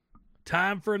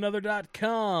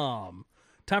timeforanother.com.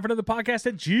 Time for another podcast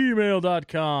at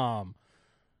gmail.com.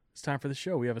 It's time for the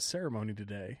show. We have a ceremony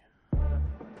today.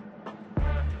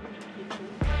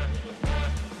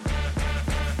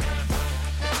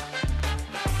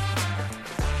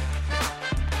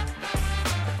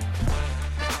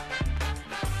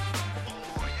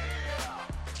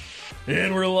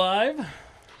 And we're live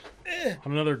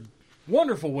on another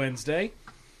wonderful Wednesday.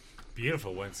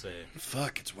 Beautiful Wednesday.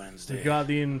 Fuck, it's Wednesday. We got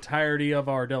the entirety of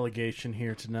our delegation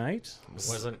here tonight. It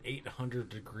wasn't 800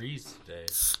 degrees today.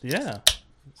 Yeah,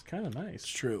 it's kind of nice. It's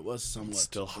true. It was somewhat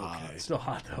Still hot. It's still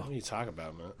hot, though. What are you talking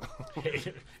about, man?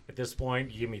 At this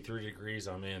point, you give me 3 degrees,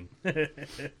 I'm in.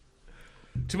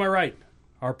 To my right,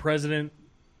 our president,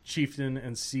 chieftain,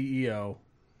 and CEO,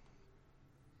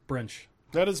 Brinch.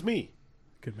 That is me.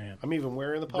 Good man. I'm even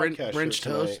wearing the podcast French shirt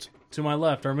tonight. toast. To my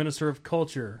left, our minister of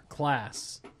culture,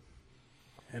 class,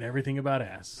 and everything about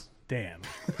ass, Dan.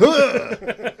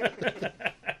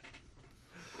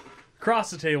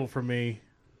 Across the table from me,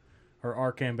 our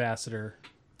ARC ambassador,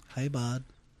 Hey, bud.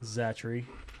 Zachary.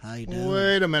 How you doing?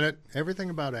 Wait a minute. Everything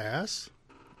about ass?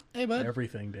 Hey, bud.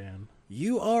 Everything, Dan.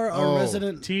 You are our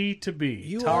resident. T to B.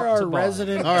 You top are to our bottom.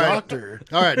 resident All right. doctor.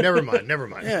 All right, never mind.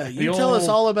 Yeah, you The tell us old-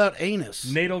 all about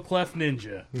anus. Natal cleft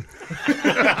ninja.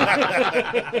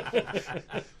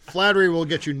 Flattery will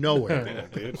get you nowhere.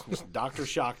 Dude, it's Dr.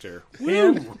 Shocker.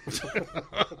 And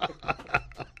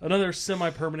another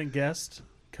semi-permanent guest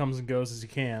comes and goes as he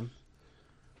can.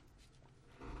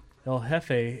 El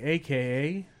Jefe,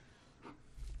 a.k.a.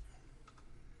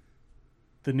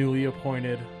 the newly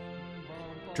appointed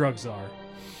drug czar.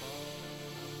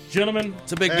 Gentlemen,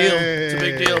 It's a big deal. It's a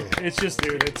big deal. it's just...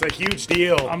 Dude, it's a huge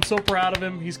deal. I'm so proud of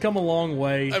him. He's come a long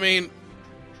way. I mean,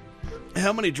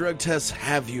 how many drug tests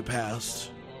have you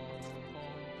passed?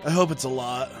 I hope it's a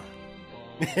lot.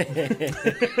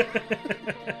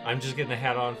 I'm just getting the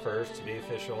hat on first to be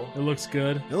official. It looks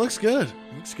good. It looks good.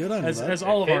 It looks good on you, As, bud. as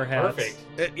all of Fit our hats.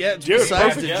 perfect. Yeah, it's Dude,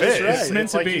 besides perfect the- fit. that's It's right. meant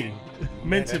It's to like be.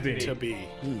 Meant to be. To be.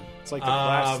 It's like the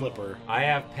glass slipper. I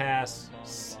have passed,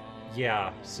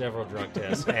 several drug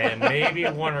tests, and maybe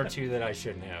 1 or 2 that I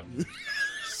shouldn't have.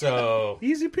 So,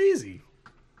 Easy peasy.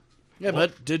 Yeah,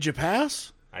 but did you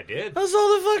pass? I did. That's all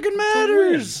that fucking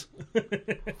matters.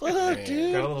 Fuck, Got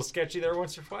dude. a little sketchy there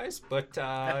once or twice, but,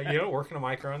 working a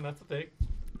micron, that's the thing.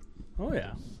 Oh,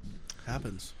 yeah.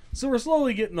 Happens. So we're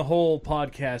slowly getting the whole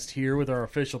podcast here with our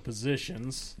official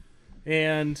positions.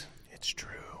 And It's true.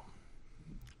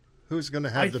 Who's going to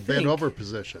have I the think- bent over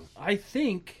position? I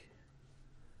think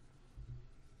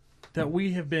that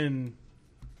we have been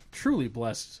truly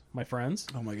blessed, my friends,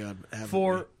 Oh my God. haven't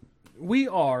for we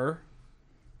are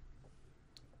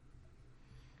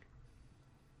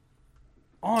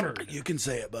honored. we? You can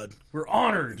say it, bud. We're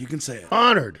honored You can say it.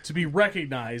 Honored. to be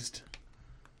recognized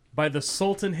by the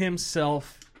Sultan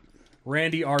himself,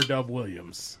 Randy R. Dub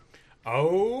Williams.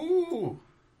 Oh!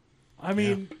 I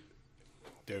mean,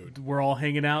 Dude, we're all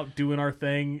hanging out, doing our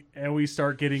thing, and we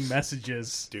start getting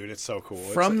messages it's so cool.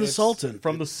 From the Sultan.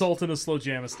 from the Sultan of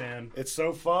Slowjamistan. It's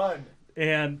so fun.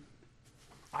 And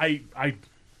I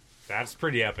That's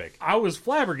pretty epic. was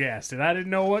flabbergasted. I didn't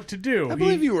know what to do. I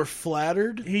believe you were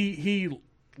flattered. He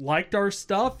liked our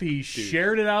stuff. He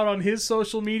shared it out on his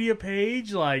social media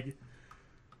page. Like,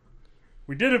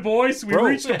 we did it, boys. We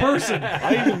reached a person.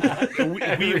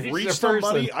 We've Reached reached a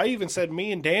somebody. person. I even said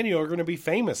me and Daniel are going to be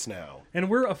famous now. And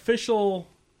we're official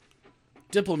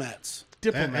Diplomats.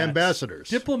 diplomats. Ambassadors.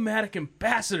 Diplomatic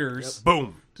ambassadors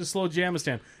Boom. to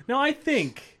Slowjamistan. Now, I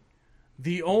think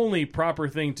the only proper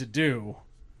thing to do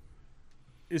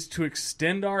is to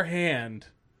extend our hand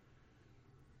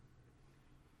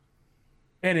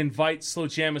and invite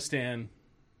Slowjamistan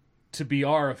to be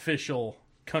our official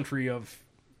country of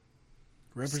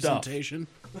Representation.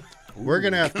 We're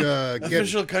going to have to get.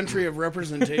 Official country of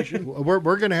representation.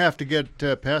 We're going to have to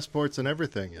get passports and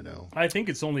everying, you know. I think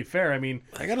it's only fair. I mean,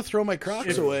 I gotta throw my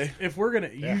Crocs away. if we're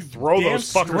gonna you throw damn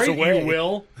those fuckers straight away. you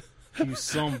will, you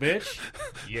son of a bitch.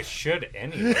 You should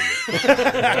anyway.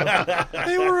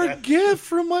 They were a gift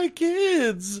from my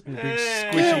kids. Can't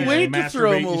Can't wait to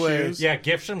throw them away. Yeah,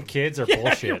 gifts from kids are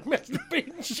bullshit.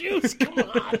 Masturbating shoes. Come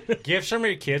on. Gifts from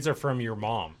your kids are from your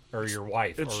mom or your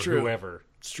wife It's or true. whoever.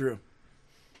 It's true.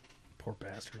 Poor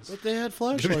bastards. But they had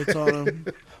flashlights on them.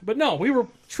 But no, we were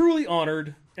truly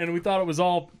honored, and we thought it was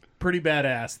all pretty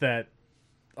badass that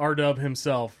R-Dub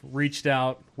himself reached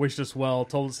out, wished us well,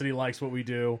 told us that he likes what we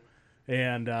do,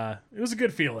 and it was a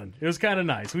good feeling. It was kind of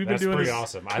nice. We've That's been doing pretty this.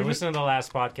 awesome. I listened to the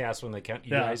last podcast when you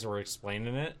Yeah. guys were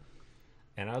explaining it,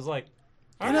 and I was like,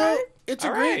 You know, it's a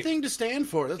All great right. thing to stand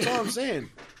for. That's all I'm saying.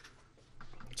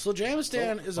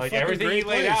 Slojamistan is a Like fucking everything great he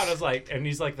laid place. out is like, and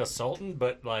he's like the Sultan,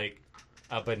 but like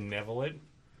a benevolent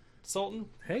Sultan.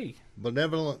 Hey,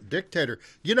 Benevolent dictator.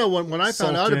 You know, when I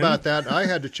found out Sultan. about that, I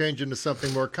had to change into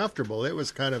something more comfortable. It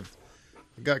was it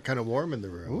got kind of warm in the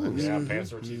room. Yeah,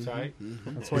 pants were too tight.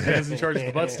 that's why Dan's in charge of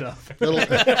the butt stuff.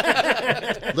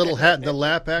 Little hat in the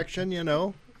lap action, you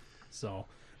know. So,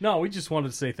 no, we just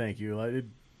wanted to say thank you. It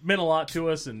meant a lot to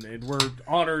us, and we're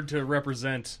honored to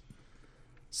represent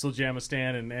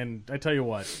Slojamistan. And I tell you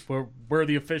what, we're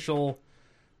the official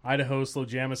Idaho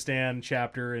Slojamistan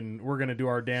chapter, and we're going to do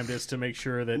our damnedest to make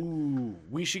sure that Ooh,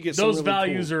 we should get those some really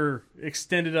values cool, are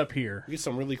extended up here. get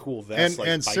some really cool vests. And like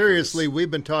and bikers. seriously,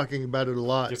 we've been talking about it a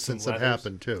lot Get some since it leathers,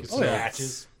 happened too. Get So some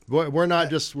patches. we're not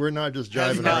just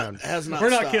jiving around. Has not We're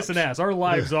not stopped. kissing ass. Our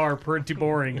lives are pretty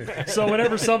boring. So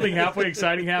whenever something halfway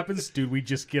exciting happens, dude, we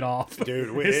just get off.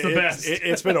 Dude, it's the best.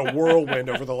 It's been a whirlwind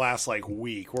over the last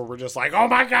week where we're just like, oh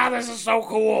my god, this is so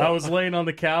cool. I was laying on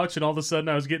the couch, and all of a sudden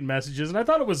I was getting messages, and I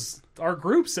thought it was our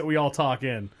groups that we all talk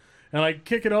in. And I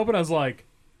kick it open, I was like,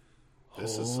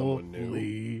 This is someone new.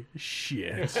 holy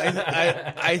shit.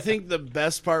 I think the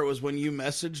best part was when you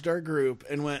messaged our group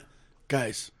and went,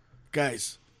 guys,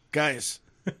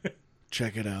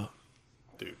 check it out.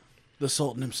 Dude. The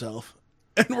Sultan himself.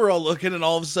 And we're all looking, and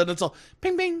all of a sudden it's all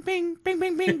ping, ping, ping, ping,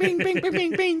 ping, ping, ping, ping, ping,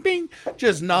 ping, ping, ping,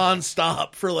 just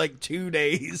nonstop for 2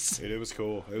 days. Dude, it was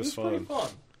cool. It was fun.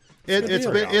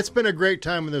 It's been a great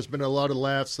time, and there's been a lot of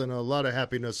laughs and a lot of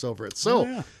happiness over it. So,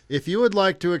 yeah. if you would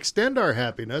like to extend our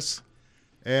happiness,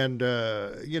 and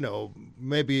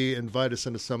maybe invite us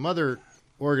into some other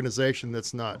organization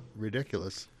that's not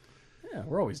ridiculous. Yeah,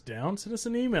 we're always down. Send us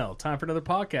an email. Time for another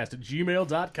podcast at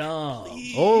gmail.com.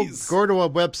 Oh, go to our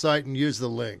website and use the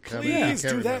link. I mean, I Please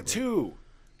can't do that remember. too.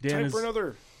 Dan Time is for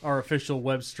another. our official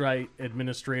website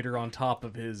administrator on top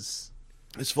of his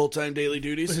His full-time daily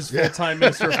duties. full-time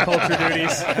minister of culture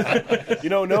duties.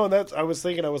 I was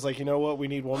thinking, I was like, you know what? We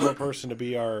need one more person to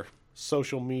be our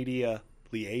social media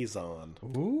liaison.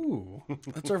 Ooh.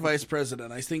 That's our vice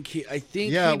president. I think he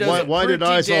Yeah, does why did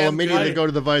I so immediately good. go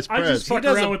to the vice I just president? fuck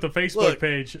does around a- with the Facebook Look,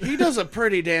 page. He does a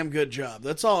pretty damn good job.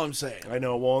 That's all I'm saying. I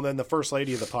know. Well, and then the first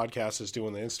lady of the podcast is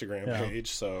doing the Instagram Yeah.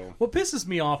 page. So What pisses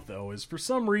me off, though, is for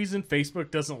some reason Facebook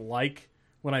doesn't like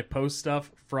when I post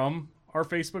stuff from our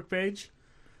Facebook page.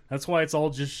 That's why it's all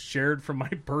just shared from my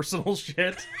personal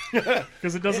shit.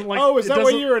 Because it doesn't like. oh, is it that why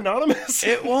doesn't- you're anonymous?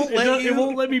 It won't It, let does, you. it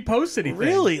won't let me post anything.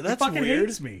 Really? It That's fucking weird.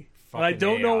 hates me. And I Fucking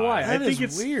don't know AI. why. That I think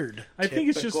is it's weird. I think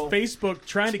it's just Typical- Facebook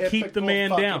trying to keep the typical man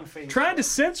fucking down, Facebook. trying to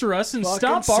censor us and Fucking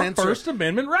stop our censor. First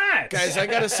Amendment rights. Guys, I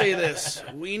gotta say this.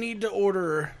 We need to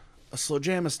order a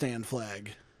Slojamistan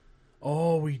flag.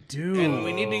 Oh, we do. And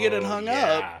we need to get it hung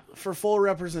yeah. up for full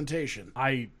representation.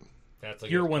 That's a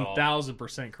You're good call.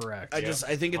 1000% correct. I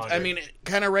think it's, 100.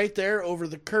 kind of right there over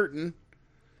the curtain.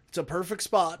 It's a perfect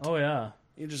spot. Oh yeah.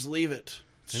 You just leave it.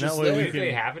 It's And that just way there. we Do can-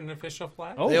 they have an official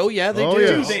flag? Oh, Yeah, they Oh, do.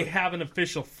 yeah. do they have an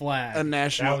official flag? A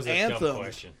national That was a dumb anthem.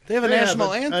 question. They have a They have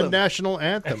national a anthem. national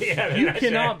anthem. Yeah, You that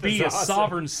cannot be a is awesome.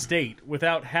 sovereign state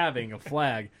without having a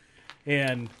flag.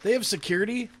 And They have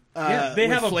security. they with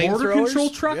have a border flamethrowers. control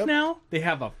truck Yep. now. They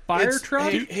have a fire It's-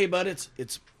 truck. Hey, bud,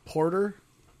 it's Porter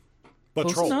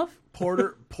Close enough.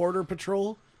 Porter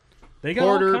Patrol. They got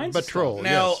all Border kinds of Patrol. stuff.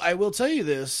 Now, yes. I will tell you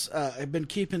this: I've been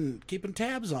keeping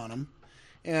tabs on them,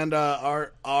 and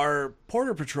our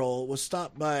Porter Patrol was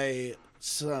stopped by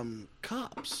some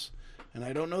cops, and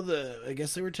I don't know I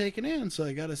guess they were taken in, so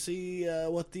I got to see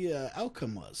what the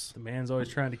outcome was. The man's always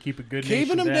trying to keep a good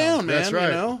Keeping nation them down, man. That's right.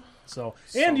 You know, So,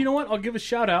 and you know what? I'll give a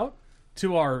shout out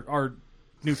to our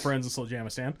new friends in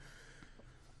Slojamistan.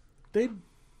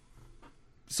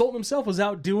 Sultan himself was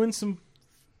out doing some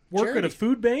work at a Charity.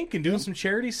 food bank and doing some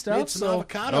charity made stuff. some So,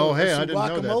 avocado. Oh, with hey, I some didn't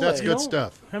know that. guacamole. That's you good know,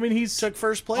 stuff. I mean, he's Took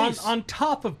first place. on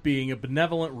top of being a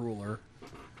benevolent ruler,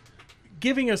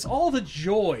 giving us all the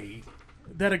joy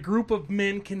that a group of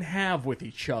men can have with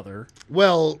each other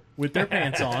Well, with their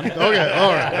pants on. okay, all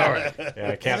right.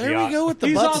 Yeah, There we go with the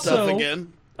He's butt stuff also-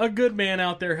 again. A good man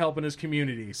out there helping his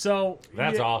community. So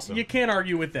That's awesome. You can't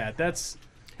argue with that. That's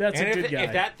And a good guy.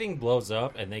 if that thing blows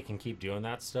up and they can keep doing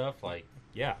that stuff,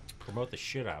 yeah, promote the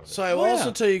shit out of it. So I will yeah.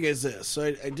 also tell you guys this. So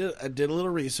I did a little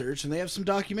research, and they have some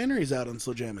documentaries out on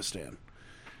Slojamistan.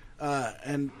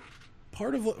 And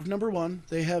part of number one,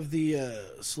 they have the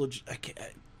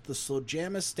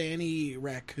Slojamistani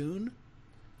raccoon.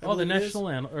 I the believe it is. national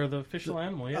animal or the official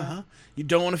animal, yeah. Uh-huh. You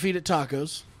don't want to feed it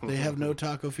tacos. They have no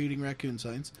taco feeding raccoon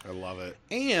signs. I love it.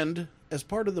 And as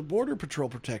part of the border patrol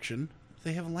protection,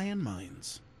 they have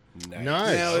landmines. Nice.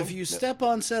 Now, if you step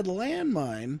on said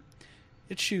landmine,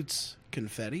 it shoots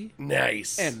confetti,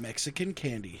 Nice. and Mexican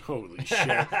candy. Holy shit.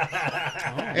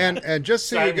 And just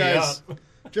so Sign you me guys, up.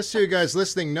 just so you guys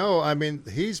listening know, I mean,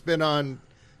 he's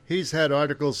had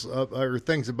articles or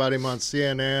things about him on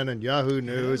CNN and Yahoo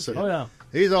News. And Oh, yeah.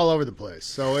 he's all over the place.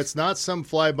 So it's not some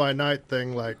fly by night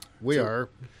thing like we are.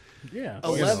 Yeah.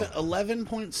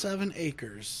 11.7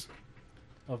 acres.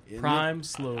 Of prime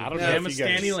slow. I don't know if you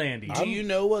guys- Jamastani Landy. Do you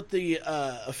know what the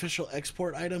official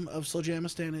export item of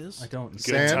Slowjamistan is? I don't. Good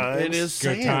Sand? times. It is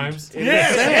Good sand. times.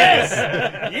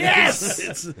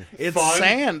 Yes, it's Fun.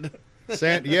 sand.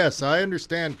 Sand, yes, I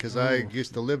understand because I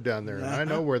used to live down there and I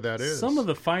know where that is. Some of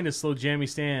the finest slow jammy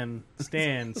sand. Say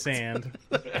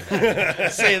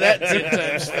that 10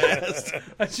 times fast.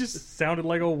 That just sounded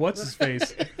like what's his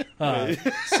face.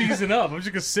 Season up. I'm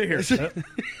just gonna sit here.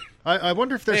 I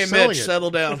wonder if they're Hey, selling Mitch, it.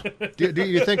 settle down. Do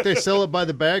you think they sell it by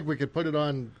the bag? We could put it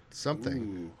on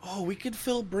something. Oh, we could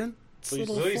fill Brent's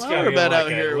little At least flower gotta bed get out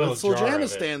like a here little with jar of it.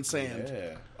 Slowjamistan sand.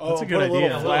 Yeah. That's a good put idea. little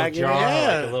A little flag in jar, it.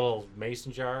 Yeah. like a little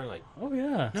mason jar, like Oh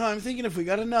yeah. No, I'm thinking if we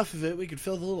got enough of it, we could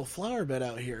fill the little flower bed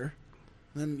out here.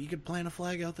 Then you could plant a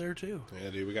flag out there too. Yeah,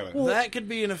 dude, we got That could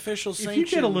be an official If sanction. you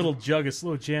get a little jug of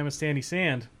slow jamastani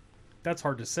sand, that's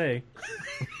hard to say.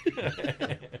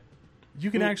 You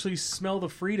can actually smell the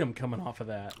freedom coming off of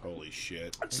that. Holy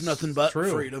shit. It's nothing but true.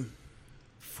 freedom.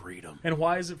 Freedom. And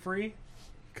why is it free?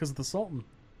 Because of the Sultan.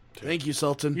 Thank you,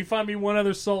 Sultan. You find me one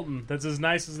other Sultan that's as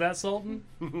nice as that Sultan,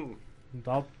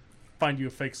 I'll find you a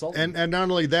fake Sultan. And not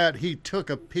only that, he took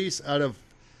a piece out of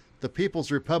the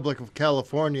People's Republic of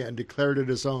California and declared it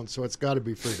his own. So it's got to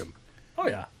be freedom. Oh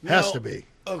yeah. Has Now- to be.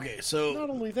 Okay, so Not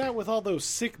only that, with all those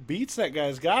sick beats that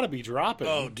guy's got to be dropping.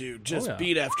 oh, dude, just Oh, yeah.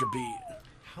 beat after beat.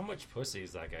 how much pussy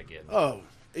is that guy getting? Oh,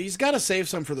 he's got to save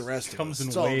some for the rest Comes of in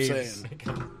us. That's all I'm waves.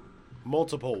 saying.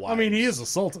 Multiple wives. I mean, he is a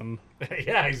Sultan.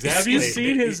 Yeah, exactly. Have you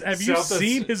seen his? Have you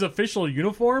seen his official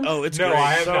uniform? Oh, it's No, great.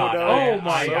 I have So not. dope. Oh,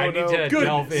 my I need to goodness.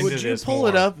 delve into Would you this pull more.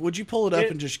 it up? Would you pull it up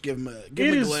It- and just give him a It give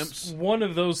him a is glimpse? one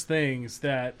of those things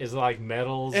that Is it like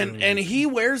medals And he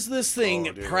wears this thing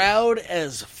Oh, dude. proud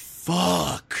as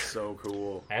fuck. so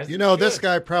cool. as You it know, this should.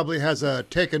 guy probably has a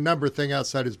take a number thing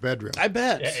outside his bedroom. I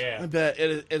bet. Yeah. I bet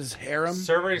it is harem.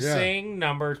 Survey Yeah. Singh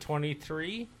number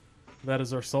 23. that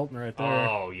is our Sultan right there.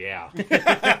 Oh yeah,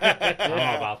 I don't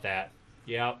know about that.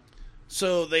 Yep.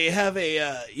 So they have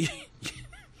a.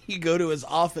 You go to his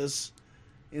office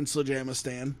in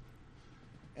Slowjamistan,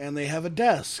 and they have a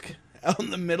desk out in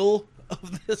the middle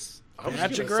of this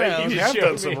patch of ground. You have showed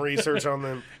done me. some research on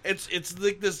them. It's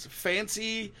like this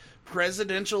fancy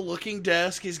presidential looking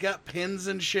desk. He's got pins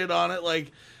and shit on it.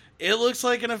 Like it looks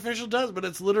like an official desk, but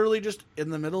it's literally just in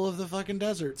the middle of the fucking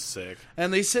desert. Sick.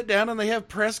 And they sit down and they have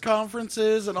press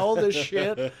conferences and all this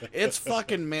shit. It's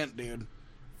fucking mint, dude.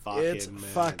 Fucking It's man.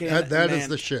 fucking That is mint.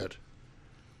 the shit.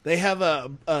 They have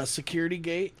a security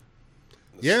gate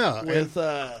Yeah. with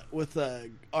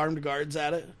armed guards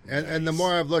at it. And the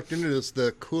more I've looked into this,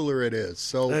 the cooler it is.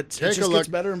 So It take just a look. gets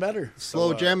better and better.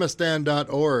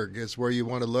 Slowjamistan.org is where you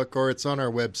want to look, or it's on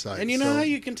our website. And you know So- how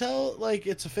you can tell like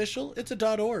it's official? It's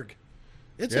a .org.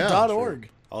 It's Yeah, a sure. .org.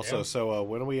 Also, Yeah. so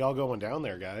when are we all going down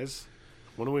there, guys?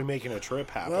 When are we making a trip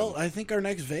happen? Well, I think our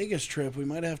next Vegas trip, we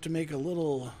might have to make a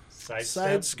little Side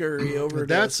side scurry over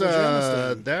That's to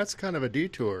Slowjamistan. that's kind of a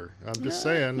detour. I'm just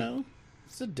saying. No,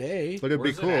 it's a day. But it'd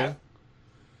Where's be it cool. at?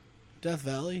 Death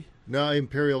Valley. No,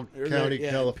 Imperial Or County, yeah,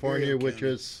 California, Imperial which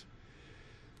County. is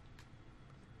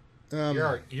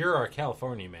You're our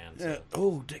California man.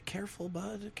 So. Careful,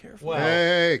 bud. Careful. Well,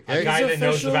 hey, a hey. guy that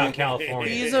knows official- about California.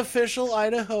 He's official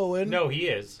Idahoan. No, he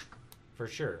is, for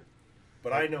sure.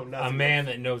 but I know nothing. A man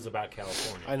that knows about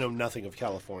California. I know nothing of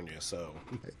California, so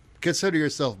Consider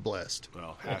yourself blessed.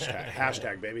 well,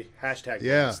 hashtag baby, hashtag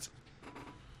Yeah. blessed.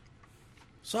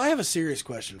 So I have a serious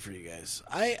question for you guys.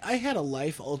 I had a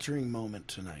life-altering moment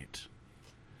tonight.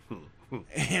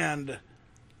 And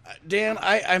Dan,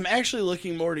 I'm actually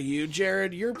looking more to you.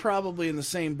 Jared, you're probably in the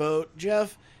same boat.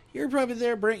 Jeff, you're probably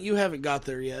there. Brent, you haven't got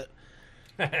there yet.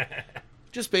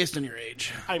 Just based on your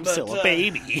age. I'm But, still a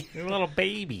baby. You're a little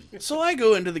baby. So I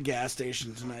go into the gas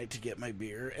station tonight to get my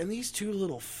beer, and these two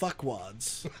little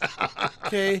fuckwads,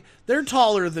 okay, they're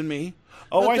taller than me.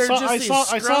 Oh, but I they're saw, just I saw,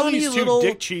 I saw scrawny these two little-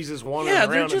 dick cheeses wandering Yeah,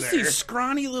 around they're just in there. these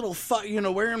scrawny little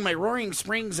wearing my Roaring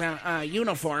Springs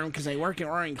uniform because I work in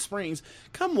Roaring Springs.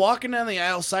 Come walking down the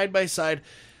aisle side by side.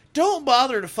 Don't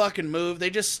bother to fucking move. They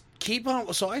just keep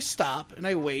on. So I stop and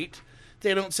I wait.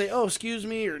 They don't say, "Oh, excuse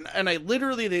me," and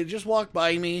they just walk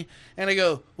by me, and I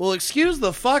go, "Well, excuse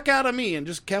the fuck out of me," and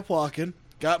just kept walking.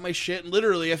 got my shit, and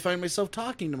literally I find myself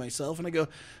talking to myself, and I go,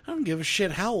 I don't give a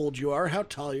shit how old you are, how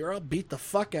tall you are. I'll beat the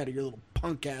fuck out of your little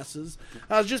punk asses.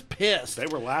 I was just pissed. They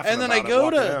were laughing and then about I go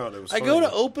it walking out. It was I funny. go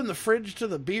to open the fridge to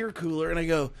the beer cooler, and I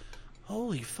go,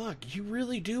 holy fuck, you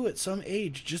really do at some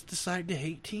age just decide to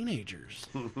hate teenagers.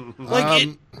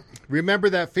 Remember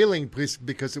that feeling, please,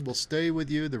 because it will stay with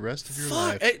you the rest of your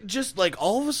life. It just like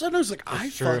all of a sudden I was like, I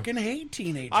true. fucking hate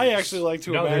teenagers. I actually like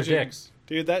to No, they're imagine, dicks.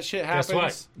 dude, that shit Guess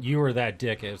happens. what? You were that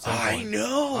dick at some I point.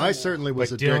 know. I certainly was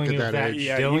But a dick dealing at with that that, age.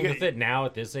 Yeah, dealing you with it now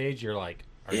at this age, you're like,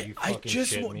 are you I fucking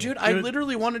just, shitting me? dude, I Dude.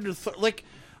 literally wanted to like,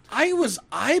 I was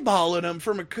eyeballing them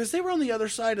because they were on the other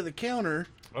side of the counter.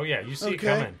 Oh yeah, you see it Okay,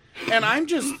 coming. and I'm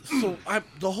just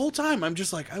the whole time I'm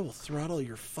just like, I will throttle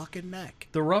your fucking neck.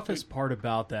 The roughest part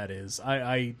about that is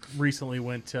I recently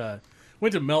went to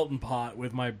Melton Pot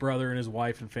with my brother and his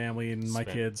wife and family and my Spent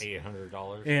kids,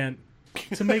 $800. and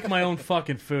to make my own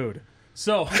fucking food.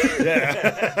 So No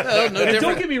and don't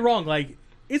different. get me wrong, like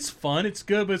it's fun, it's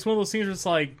good, but it's one of those things where it's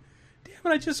like,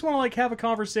 damn it, I just want to like have a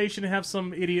conversation and have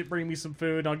some idiot bring me some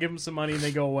food, and I'll give them some money and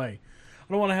they go away.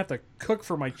 I don't want to have to cook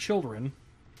for my children.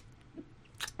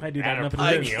 I do that At a enough.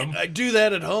 premium. I do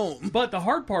that at home. But the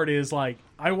hard part is, like,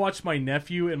 I watched my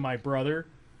nephew and my brother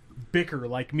bicker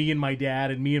like me and my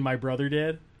dad and me and my brother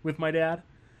did with my dad.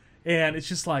 And it's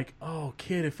just like, oh,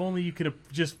 kid, if only you could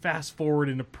just fast forward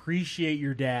and appreciate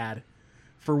your dad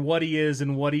for what he is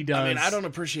and what he does. I mean, I don't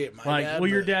appreciate my like, dad. well,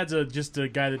 your but- dad's just a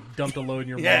guy that dumped a load in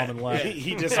your Yeah, mom and left.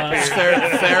 he just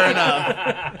fair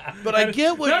enough. But I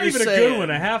get what Not you're even saying. a good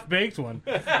one, a half-baked one.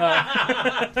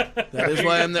 That is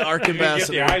why I'm the Ark You get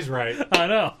ambassador. the eyes right. I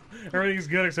know. Everything's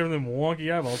good except for them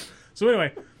wonky eyeballs. So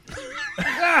anyway,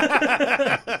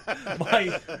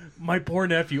 my poor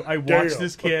nephew. I watched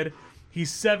this kid.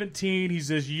 He's 17. He's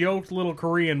this yoked little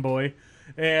Korean boy,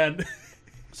 and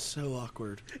So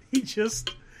awkward. he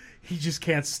just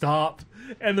can't stop.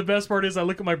 And the best part is, I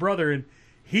look at my brother, and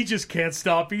he just can't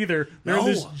stop either. They're in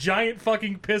this No. giant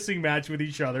fucking pissing match with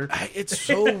each other. It's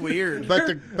so weird.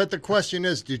 But the question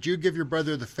is, did you give your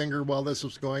brother the finger while this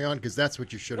was going on? Because that's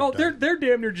what you should have Oh, done. they're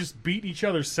damn near just beating each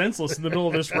other senseless in the middle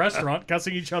of this restaurant,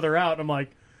 cussing each other out. And I'm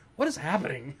like, what is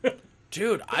happening?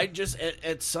 Dude, I just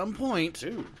at some point,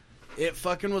 it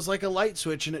fucking was like a light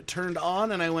switch, and it turned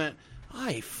on, and I went,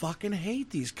 I fucking hate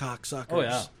these cocksuckers. Oh,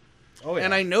 yeah. Oh, yeah.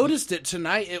 And I noticed it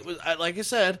tonight. It was, like I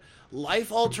said,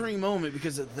 life-altering moment,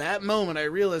 because at that moment I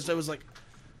realized I was like,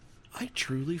 I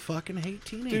truly fucking hate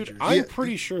teenagers. Dude, I'm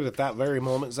pretty sure that very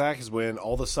moment, Zach, is when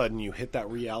all of a sudden you hit that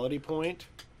reality point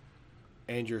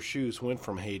and your shoes went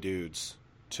from Hey Dudes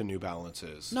to New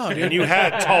Balances. No, dude. And you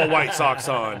had tall white socks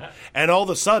on, and all of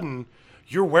a sudden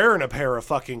you're wearing a pair of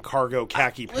fucking cargo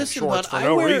khaki Listen, shorts bud, for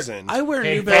no reason. I wear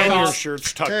Hey, New fuck and your Balance.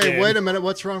 shirt's tucked Hey, in. wait a minute.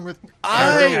 What's wrong with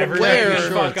I Everybody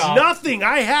wear fuck off. Nothing.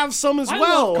 I have some as I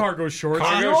well. love cargo shorts.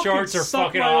 Cargo Y'all can shorts are suck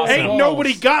fucking my old awesome. Ain't balls.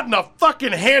 nobody gotten a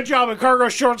fucking hand job in cargo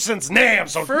shorts since NAM,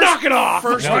 so knock it off.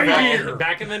 first No, of back, all,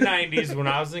 back in the 90s when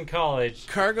I was in college,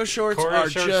 cargo shorts Cargo are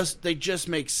shorts- they just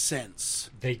make sense.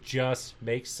 they just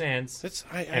make sense.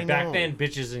 I And know. back then,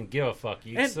 bitches didn't give a fuck.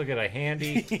 You'd And- still get a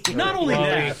handy. Not or a only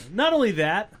blowy. not only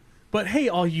that, but hey,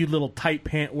 all you little tight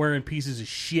pant wearing pieces of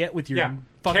shit with your Yeah,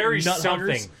 fucking carry nut something.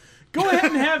 huggers, go ahead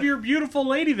and have your beautiful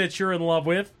lady that you're in love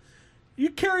with. You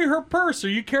carry her purse, or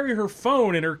you carry her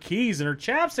phone and her keys and her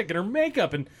chapstick and her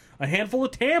makeup and a handful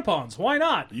of tampons. Why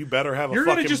not? You better have a You're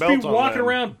fucking gonna just belt be on walking them.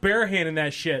 around barehanding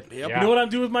that shit. Yep. You know what I'm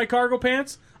doing with my cargo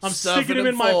pants? I'm Stuffing sticking them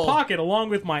them in my full. pocket along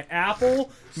with my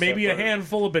apple, maybe a Separate.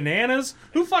 handful of bananas.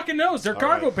 Who fucking knows? They're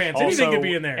cargo right. pants. Also- Anything could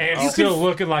be in there. And You still can-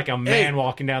 looking like a man Hey,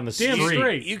 walking down the damn street.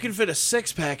 straight. You can fit a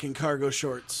 6-pack in cargo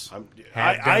shorts. Have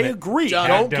done I it. agree. John,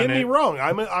 Don't have get done me it. wrong.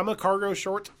 I'm a cargo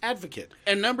shorts advocate.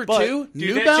 And number But, two, dude,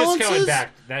 New that's just coming Balances.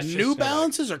 back. That's just New coming back.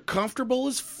 Balances are comfortable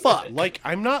as fuck. Like,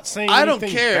 I'm not saying I don't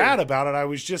anything care. bad about it. I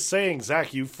was just saying,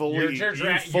 Zach, you fully, You're, you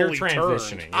you're fully transitioning.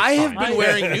 turned. It's I have fine. been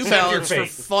wearing New Except Balance your for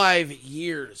face. 5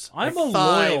 years. I'm Like a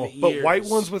 5 loyal- But years. white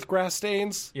ones with grass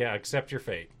stains? Yeah, accept your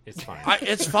fate. It's fine.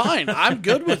 It's fine. I'm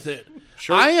good with it.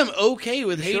 Shirt- I am okay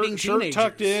with hating Shirt teenagers.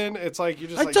 tucked in. It's like you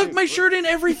just I like, tuck dude, my shirt in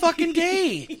every fucking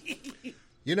day.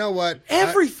 You know what?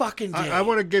 Every fucking day. I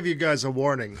want to give you guys a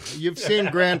warning. You've seen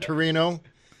Gran Torino,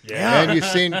 Yeah. and you've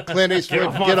seen Clint Eastwood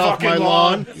off my Get Off My fucking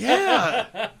Lawn.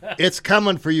 Yeah. It's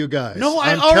coming for you guys. No,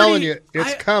 I'm already, telling you,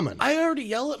 it's I- coming. I already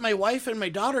yell at my wife and my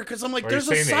daughter because I'm like, Are you there's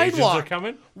a saying the Asians are sidewalk.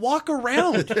 coming? Walk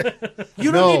around.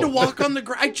 You don't No. need to walk on the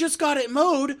ground. I just got it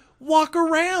mowed. Walk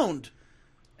around.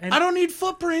 And I don't need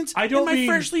footprints I don't in my mean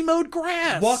freshly mowed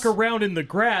grass. walk around in the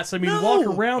grass. I mean, No. walk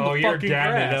around Oh, the you're fucking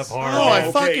dabbing it grass. up hard. Oh, I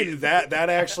Okay, fucking- that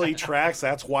actually tracks.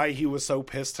 That's why he was so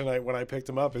pissed tonight when I picked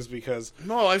him up, is because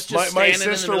No, I was just my standing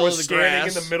sister in the middle was of the standing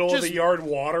grass. in the middle of Just- the yard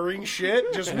watering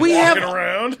shit, just We walking have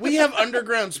around. We have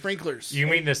underground sprinklers. You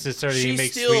mean the sister that you She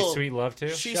make still- sweet, sweet love to?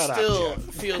 She Shut up, still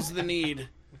Jeff. feels the need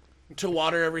to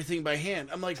water everything by hand.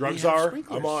 I'm like, Drugs we have are.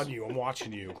 sprinklers. I'm on you. I'm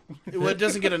watching you. Well, it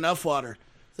doesn't get enough water.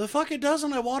 The fuck it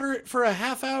doesn't. I water it for a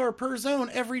half hour per zone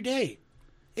every day.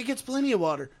 It gets plenty of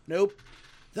water. Nope.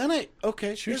 Then okay.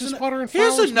 Here's Here's, watering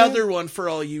here's flowers, another man. one for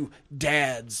all you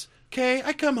dads. Okay,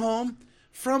 I come home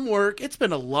from work. It's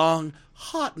been a long,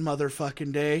 hot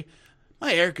motherfucking day.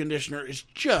 My air conditioner is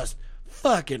just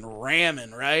fucking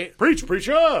ramming, right? Preach,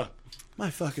 preacher. My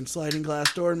fucking sliding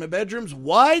glass door in my bedroom's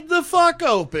wide the fuck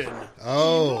open.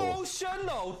 Oh,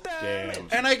 Damn.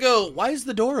 And I go, why is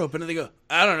the door open? And they go,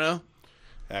 I don't know.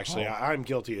 Actually, I'm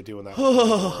guilty of doing that with the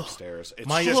door upstairs. It's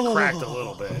just cracked a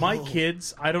little bit. My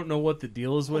kids, I don't know what the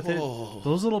deal is with it.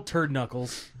 Those little turd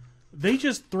knuckles, they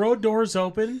just throw doors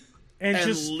open and And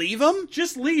just leave them?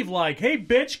 just leave. Like, hey,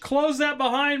 bitch, close that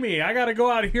behind me. I got to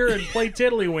go out here and play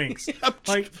tiddlywinks.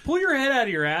 Like, pull your head out of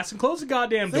your ass and close the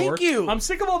goddamn door. Thank you. I'm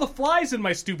sick of all the flies in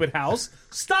my stupid house.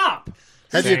 Stop.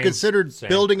 have you Same, considered same.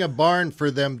 building a barn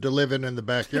for them to live in the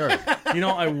backyard? You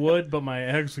know, I would, but my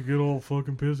ex would get all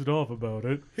fucking pissed off about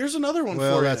it. Here's another one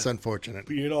Well, for that's you. unfortunate.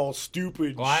 Being all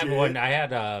stupid. Well, I have shit. one. I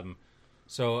had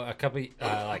so a couple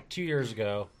like 2 years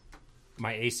ago,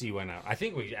 my AC went out. I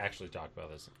think we actually talked about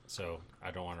this, so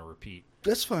I don't want to repeat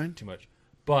That's fine. too much.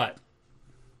 But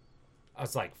I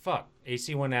was like, "Fuck!"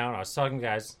 AC went out. I was talking to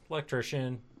guys,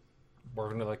 electrician,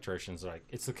 working with electricians. Like,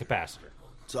 it's the capacitor,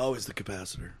 It's always the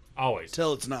capacitor. always.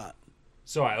 Till it's not.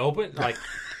 So I opened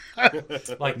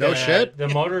like No shit? The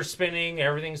motor's spinning,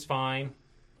 everything's fine.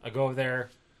 I go over there,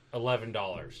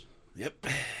 $11. Yep.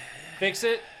 Fix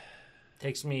it.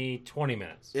 Takes me 20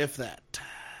 minutes. If that.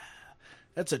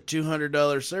 That's a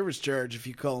 $200 service charge if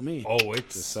you call me. Oh,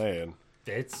 Just saying.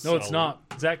 it's No, it's not.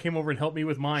 Zach came over and helped me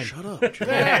with mine. Shut up.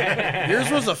 Jack.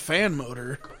 Yours was a fan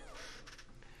motor.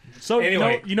 So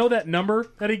Anyway. you know that number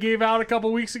that he gave out a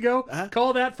couple weeks ago? Uh-huh.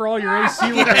 Call that for all your AC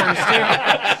repairs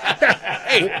too.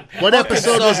 Hey, What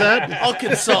episode was that? I'll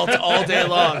consult all day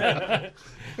long.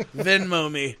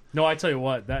 Venmo me. No, I tell you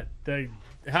what, that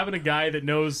having a guy that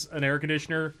knows an air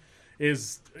conditioner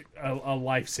is a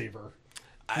lifesaver.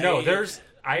 No, there's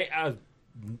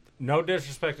no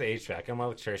disrespect to HVAC. I'm an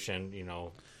electrician, you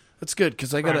know. That's good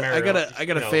because I got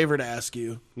a No. favor to ask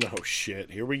you. No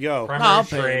shit. Here we go. Primary I'll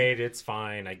pay. trade, it's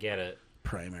fine. I get it.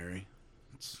 Primary.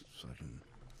 It's fucking...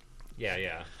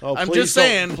 Yeah. Oh, I'm please just don't-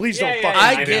 saying- Please Yeah, don't yeah, fucking yeah.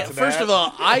 I get get. into First that. of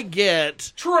all, I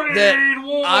get Trade that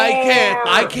war.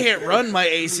 I can't run my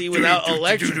AC without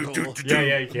electrical.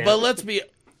 Yeah, you can. But let's be.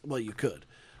 Well, you could.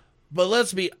 But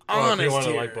let's be Well, if honest you want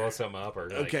to here. like blow something up or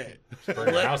like, Okay.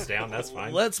 burn the house down, that's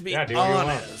fine. Let's be yeah, do what you want.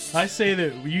 honest. I say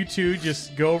that you two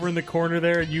just go over in the corner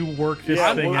there and you work this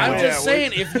Yeah, thing I'm out. just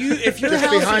saying, if your Just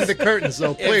house behind is, the curtains,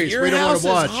 though, if please. your We don't want house to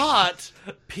watch. is hot,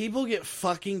 people get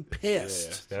fucking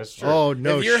pissed. That's true. Oh,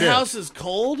 no if your shit. house is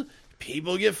cold,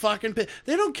 people get fucking pissed.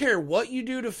 They don't care what you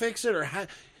do to fix it or how.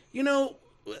 You know,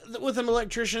 with an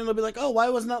electrician, they'll be like, "Oh, why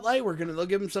wasn't that light working?" And they'll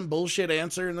give them some bullshit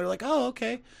answer, and they're like, "Oh,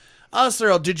 okay." Us,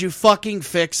 Earl, did you fucking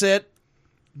fix it?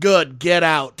 Good, get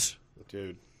out.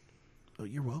 Dude. Oh,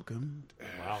 you're welcome.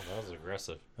 Wow, that was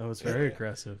aggressive. That was very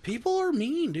aggressive. People are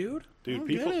mean, dude. I Dude, don't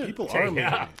people get it. people are mean.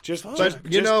 Yeah. Just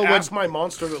you know what- ask my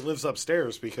monster that lives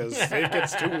upstairs because it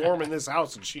gets too warm in this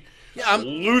house and she Yeah,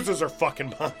 loses her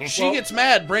fucking mind. she gets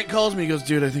mad. Brent calls me. He goes,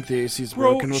 "Dude, I think the AC's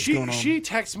Bro, broken. What's going on?" she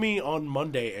texts me on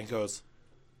Monday and goes,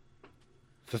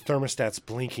 "The thermostat's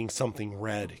blinking something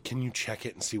red. Can you check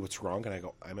it and see what's wrong?" And I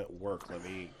go, "I'm at work. Let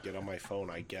me get on my phone,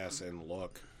 I guess, and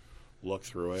look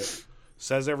through it.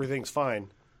 Says everything's fine.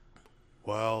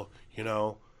 Well, you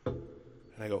know."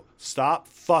 And I go, "Stop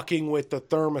fucking with the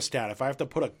thermostat. If I have to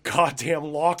put a goddamn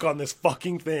lock on this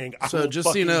fucking thing, I So will just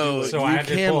so you fucking know, do it." So I you had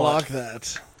to can pull lock it.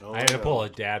 that. Oh, I had to no. pull a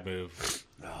dad move.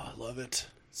 Oh, I love it.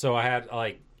 So I had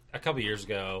like a couple years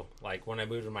ago, like when I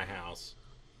moved to my house,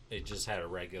 it just had a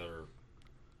regular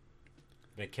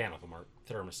mechanical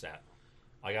thermostat.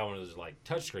 I got one of those like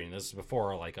touchscreen. This is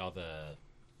before like all the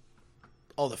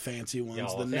fancy ones,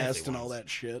 all the the fancy Nest and all ones. that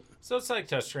shit. so it's like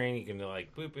touchscreen. You can do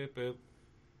like boop boop boop.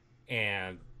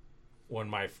 And when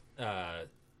my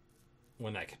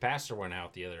when that capacitor went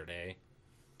out the other day,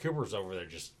 Cooper's over there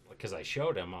just because I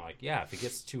showed him. I'm like, yeah, if it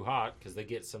gets too hot, because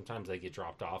sometimes they get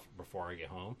dropped off before I get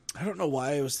home. I don't know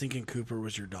why I was thinking Cooper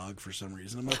was your dog for some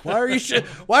reason. I'm like, why are you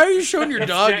showing your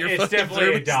dog your It's fucking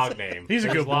definitely a thermostat? dog name. He's a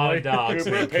There's good lot boy. of dogs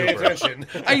Cooper, named pay Cooper. attention.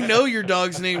 I know your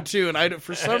dog's name too, and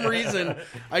for some reason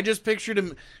I just pictured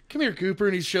him. Come here, Cooper,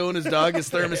 and he's showing his dog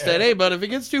his thermostat. Hey, bud, if it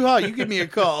gets too hot, you give me a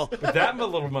call. But that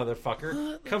little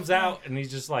motherfucker comes out and he's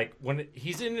just like, when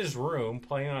he's in his room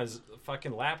playing on his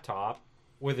fucking laptop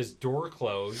with his door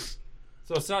closed,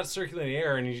 so it's not circulating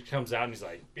air, and he comes out and he's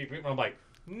like, beep, beep. I'm like,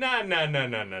 no.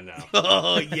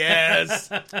 Oh yes,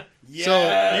 yes.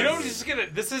 So- You don't just gonna.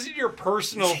 This isn't your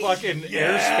personal fucking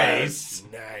airspace.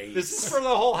 Nice. This is for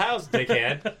the whole house,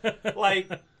 dickhead. Like,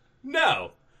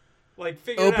 no. Like,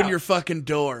 figure it Open out. your fucking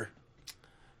door.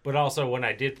 But also, when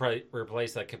I did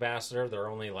replace that capacitor, they're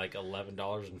only like $11.50.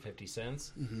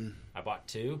 Mm-hmm. I bought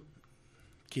 2.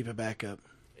 Keep it back up.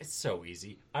 It's so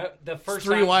easy. The first It's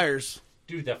 3 time, wires.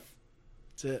 dude. That's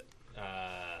it.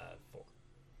 4.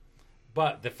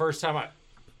 But the first time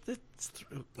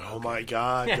Oh my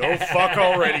God! Go fuck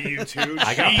already, you two.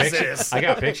 I got Jesus. pictures. I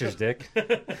got pictures, Dick.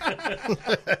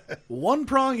 One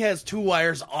prong has 2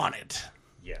 wires on it.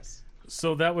 Yes.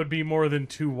 So that would be more than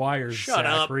 2 wires, Shut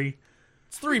up. Zachary.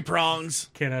 It's 3 prongs.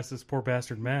 Can't ask this poor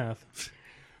bastard math.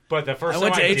 But the first I time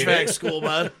went to I did HVAC it, school,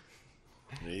 bud.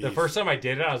 the first time I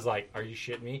did it, I was like, "Are you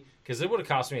shitting me?" Because it would have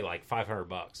cost me like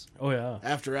 $500. Oh, yeah.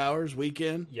 After hours,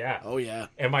 weekend. Yeah. Oh yeah.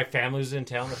 And my family was in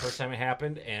town the first time it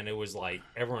happened, and it was like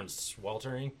everyone's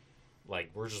sweltering,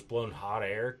 like we're just blowing hot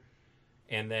air.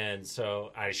 And then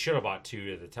so I should have bought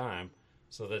 2 at the time.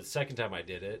 So the second time I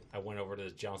did it, I went over to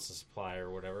the Johnson Supply or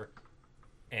whatever,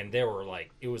 and they were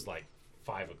like, it was like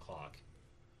 5 o'clock.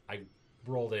 I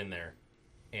rolled in there,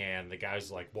 and the guy's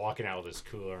like walking out with his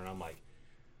cooler, and I'm like,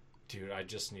 dude, I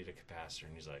just need a capacitor.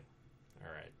 And he's like,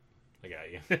 all right, I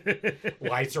got you.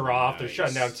 Lights are off. They're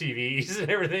shutting down TVs and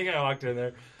everything. I walked in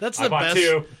there. That's I the bought best.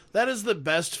 2. That is the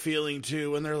best feeling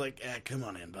too, when they're like, come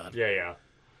on in, bud. Yeah.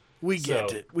 We get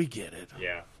So- it. We get it.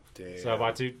 Yeah. Damn. So I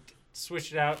bought 2,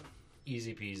 switched it out,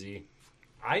 easy peasy.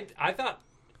 I thought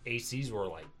ACs were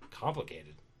like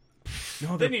complicated.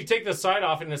 No, Then you take the side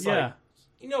off and it's Yeah.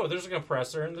 like, there's a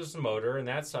compressor and there's a motor, and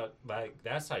that's not, like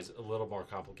that side's a little more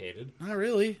complicated. Not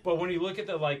really. But when you look at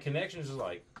the like connections, it's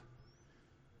like,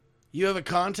 You have a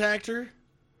contactor,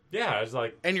 yeah, it's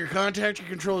like, and your contactor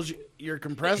controls your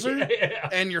compressor yeah,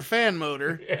 and your fan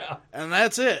motor, yeah. and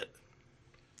that's it.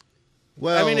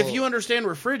 Well, I mean, if you understand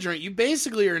refrigerant, you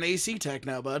basically are an AC tech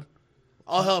now, bud.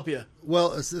 I'll help you.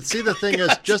 Well, see, the thing is,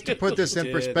 just to put this in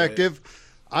Did perspective,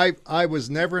 I was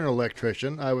never an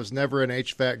electrician. I was never an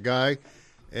HVAC guy.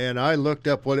 And I looked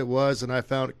up what it was, and I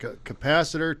found a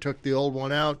capacitor, took the old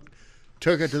one out,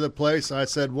 took it to the place. I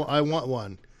said, well, I want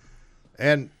one.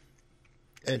 And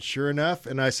sure enough,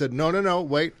 and I said, no,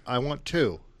 wait, I want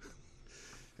 2.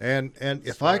 And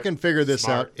if I can figure this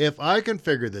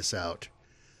out,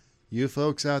 you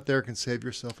folks out there can save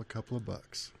yourself a couple of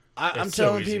bucks. I'm It's so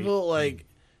telling easy. people, like,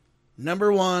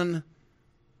 number 1,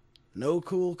 no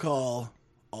cool call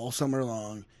all summer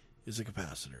long is a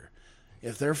capacitor.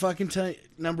 If they're fucking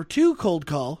number 2 cold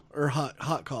call, or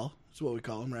hot call, is what we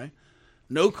call them, right?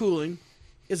 No cooling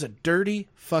is a dirty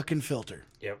fucking filter.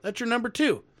 Yep. That's your number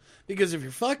 2. Because if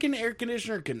your fucking air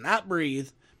conditioner cannot breathe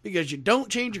because you don't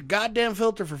change your goddamn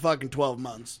filter for fucking 12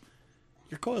 months,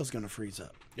 your coil's going to freeze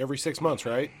up. Every 6 months,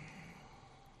 right?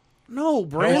 No, How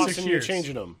Brent. often you're years.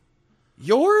 changing them?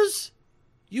 Yours?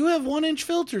 You have 1-inch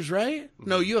filters, right?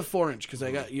 No, you have 4-inch because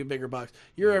I got you a bigger box.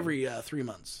 You're every 3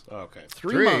 months. Oh, okay.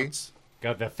 3 months.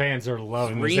 God, the fans are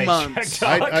loving 3 this months.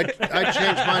 HVAC talk. I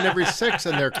change mine every 6,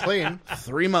 and they're clean.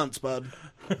 3 months, bud.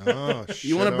 Oh,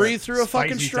 You want to breathe through a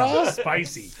fucking Spicy straw? talk.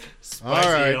 Spicy. All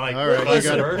right, Like, all right, real you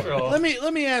got a commercial. point.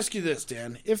 Let me ask you this,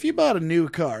 Dan. If you bought a new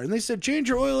car and they said change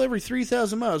your oil every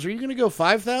 3,000 miles, are you going to go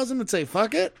 5,000 and say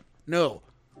fuck it? No.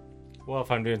 Well, if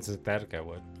I'm doing synthetic, I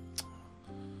would.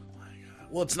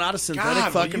 Well, it's not a synthetic God,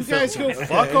 will fucking you guys filter. go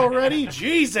fuck already?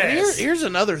 Jesus. Here's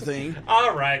another thing.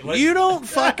 All right, let's. You don't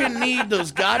fucking need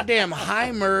those goddamn high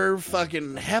MERV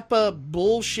fucking HEPA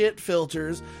bullshit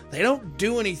filters. They don't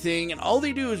do anything, and all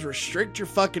they do is restrict your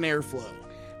fucking airflow.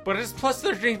 But it's plus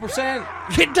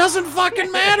 13%. It doesn't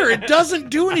fucking matter. It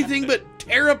doesn't do anything but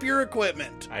tear up your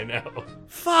equipment. I know.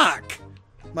 Fuck.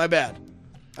 My bad.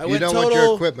 I You went don't total. want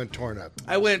your equipment torn up.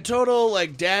 I went total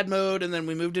like dad mode, and then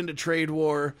we moved into trade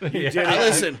war. Yeah. Now,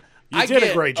 listen, I did a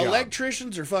get great job.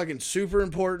 electricians are fucking super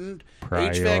important.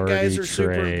 HVAC guys are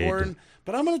super important.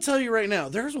 But I'm going to tell you right now,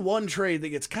 there's one trade that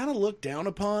gets kind of looked down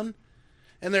upon,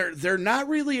 and they're not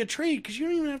really a trade because you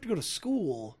don't even have to go to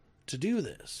school to do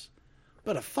this.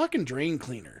 but a fucking drain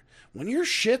cleaner. When your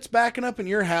shit's backing up in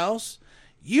your house,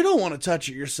 you don't want to touch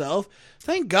it yourself.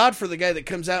 Thank God for the guy that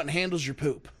comes out and handles your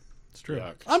poop. It's true.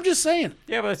 Yuck. I'm just saying.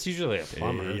 Yeah, but that's usually a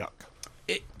plumber.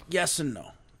 Yuck. Yes and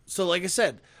no. So, like I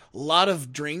said, a lot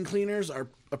of drain cleaners are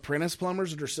apprentice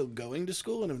plumbers that are still going to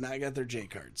school and have not got their J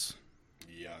cards.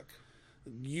 Yuck.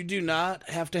 You do not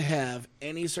have to have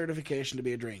any certification to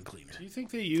be a drain cleaner. Do you think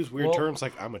they use weird Well- terms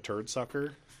like "I'm a turd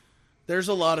sucker"? There's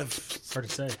a lot of. Hard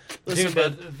to say. Listen,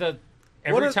 Dude, bud,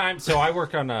 every are- time. So I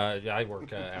work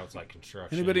outside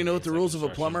construction. anybody know what the inside rules of a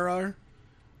construction. plumber are?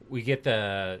 We get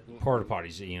the porta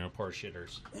potties, porta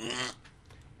shitters,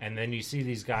 and then you see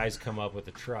these guys come up with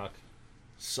a truck.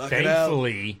 Suck it out.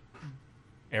 Thankfully,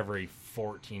 every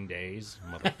 14 days,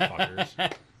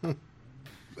 motherfuckers.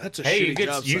 That's a Hey, shitty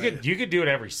job site. you could do it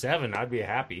every 7. I'd be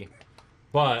happy.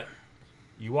 But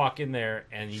you walk in there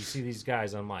and you see these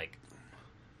guys. I'm like,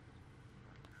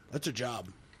 That's a job.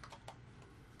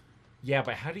 yeah,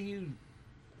 but how do you?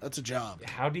 That's a job.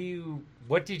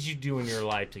 What did you do in your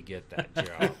life to get that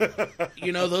job?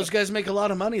 You know, those guys make a lot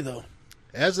of money, though.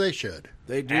 As they should.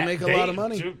 They do make a lot of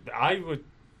money. Dude, I would,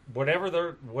 whatever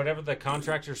the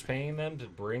contractor's paying them to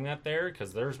bring that there,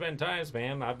 because there's been times,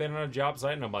 man, I've been on a job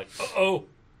site and I'm like, oh,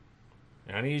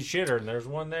 I need a shitter, and there's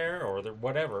one there, or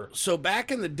whatever. So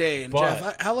back in the day, and But-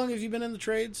 Jeff, how long have you been in the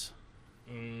trades?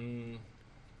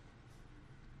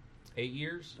 8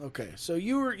 years. Okay, so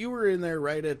you were in there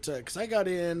right at because I got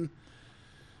in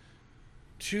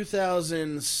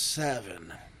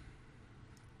 2007,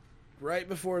 right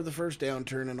before the first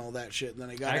downturn and all that shit, and then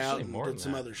I got Actually, out and more did than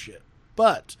some that. other shit.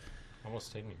 But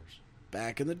Almost 10 years.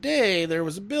 back in the day, there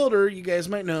was a builder. You guys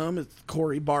might know him. It's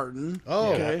Corey Barton.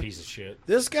 Oh, Yeah, that okay. piece of shit.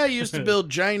 This guy used to build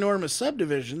ginormous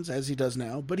subdivisions, as he does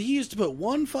now, but he used to put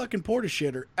one fucking porta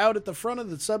shitter out at the front of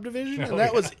the subdivision, and Oh,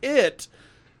 that yeah. was it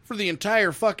for the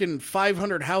entire fucking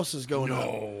 500 houses going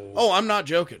on. Oh, I'm not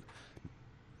joking.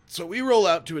 So we roll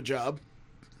out to a job,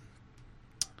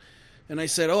 and I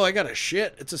said, "Oh, I got a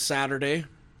shit. It's a Saturday."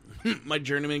 My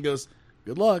journeyman goes,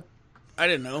 "Good luck." I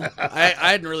didn't know. I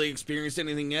hadn't really experienced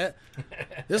anything yet.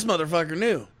 This motherfucker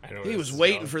knew. I know He this was is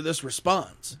waiting going. for this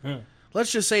response.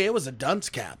 Let's just say it was a dunce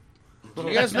cap.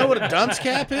 You guys know what a dunce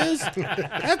cap is?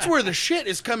 That's where the shit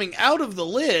is coming out of the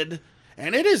lid,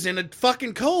 and it is in a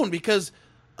fucking cone because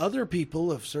other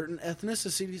people of certain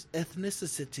ethnicities,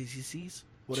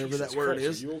 whatever that word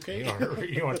is. Are you okay?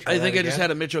 You want to try I think that I just again?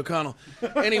 had a Mitch O'Connell.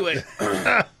 Anyway,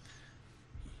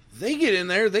 they get in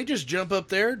there, they just jump up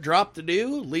there, drop the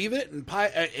dew, leave it, and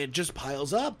it just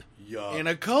piles up Yuck. in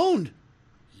a cone.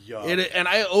 Yuck. And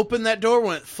I opened that door,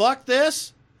 went, fuck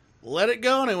this, let it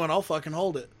go, and I went, I'll fucking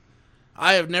hold it.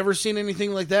 I have never seen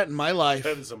anything like that in my life.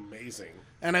 That is amazing.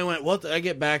 And I went, what? I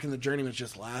get back, and the journeyman's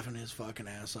just laughing his fucking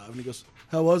ass off. And he goes,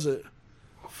 how was it?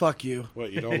 Fuck you.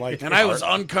 What, you don't like And I was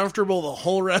art? uncomfortable the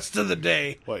whole rest of the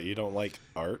day. What, you don't like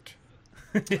art?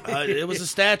 It was a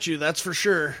statue, that's for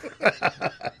sure.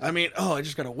 I mean, I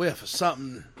just got a whiff of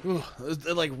something. Ooh,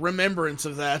 like remembrance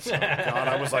of that. God,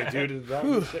 I was like, dude, did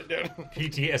that shit down?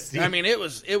 PTSD. I mean, it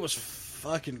was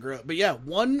fucking gross. But yeah,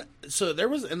 there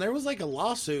was like a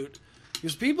lawsuit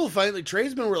because people finally,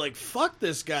 tradesmen were like, fuck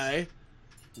this guy.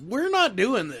 We're not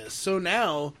doing this. So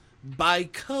now, by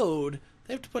code,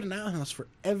 they have to put an outhouse for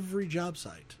every job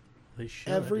site. They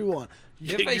should. Everyone.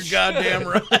 Yeah, You're they should. goddamn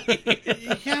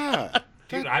right. Yeah.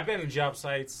 Dude, I've been in job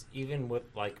sites, even with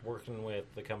like working with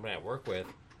the company I work with,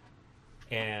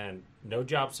 and no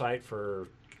job site for,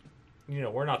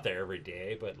 we're not there every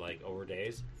day, but like over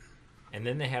days. And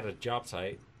then they had a job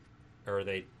site, or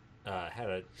they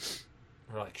we're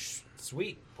like,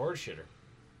 sweet, porta shitter.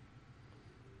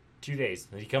 2 days.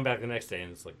 And you come back the next day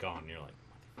and it's like gone. And you're like,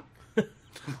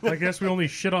 I guess we only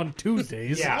shit on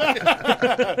Tuesdays.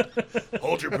 yeah.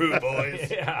 Hold your poop, boys.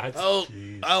 Yeah.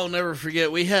 I'll never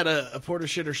forget. We had a porta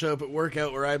shitter show up at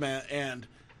workout where I'm at, and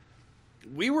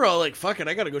we were all like, "Fuck it,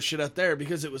 I got to go shit out there,"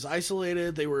 because it was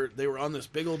isolated. They were on this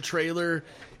big old trailer.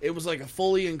 It was like a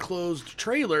fully enclosed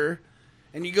trailer,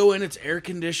 and you go in. It's air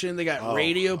conditioned. They got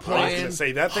radio playing. gonna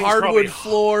say, that thing's hardwood probably-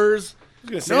 floors. I was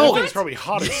gonna say, No. that thing's probably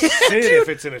hot as shit if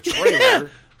it's in a trailer.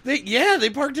 They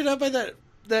parked it up by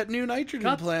that new nitrogen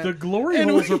God, plant. the glory And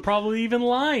holes we- are probably even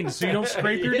lined so you don't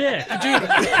scrape your dick.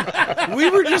 We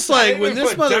were just like, when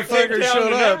this Put duct tape motherfucker down showed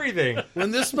and up. everything.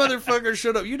 When this motherfucker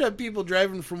showed up, you'd have people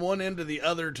driving from one end to the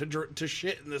other to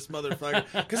shit in this motherfucker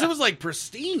because it was like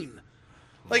pristine.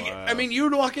 Like, Wow. I mean, you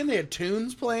would walk in, they had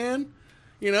tunes playing.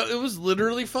 It was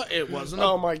literally fun. It wasn't.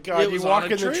 Oh my god! It You was walk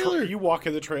on a in the trailer. you walk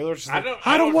in the trailer. Just like,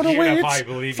 I don't want to even know wait if I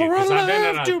believe you, for 'cause our I've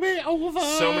been life on to be over.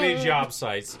 so many job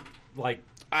sites, like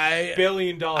I $1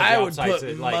 billion I job would sites, put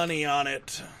that, like, money on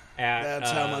it. at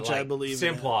That's how much I believe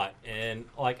in it. Simplot, and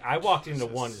like I walked into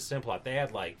one at Simplot. They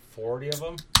had like 40 of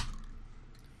them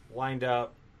lined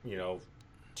up,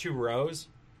 2 rows,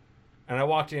 and I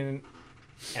walked in,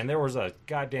 and there was a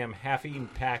goddamn half-eaten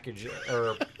package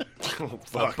or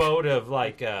a boat of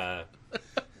like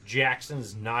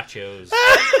Jackson's nachos,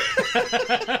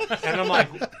 and I'm like,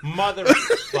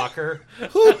 motherfucker,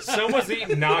 someone's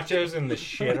eating nachos in the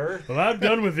shitter. Well, I'm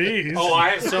done with these. Oh, I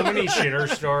have so many shitter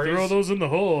stories. Throw those in the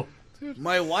hole.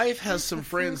 My wife has some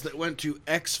friends that went to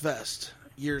X-Fest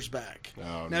years back. Oh,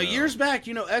 now, no. years back,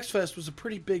 X-Fest was a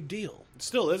pretty big deal. It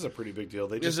still is a pretty big deal.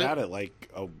 They just it? had it like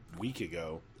a week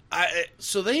ago.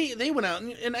 So they went out,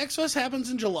 and X-Fest happens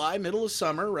in July, middle of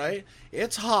summer, right?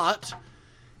 It's hot.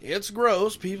 It's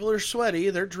gross. People are sweaty.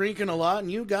 They're drinking a lot,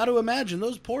 and you got to imagine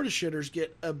those porta-shitters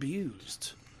get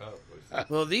abused.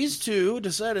 Well, these two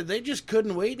decided they just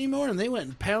couldn't wait anymore, and they went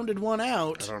and pounded one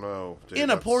out I don't know. Dude, in a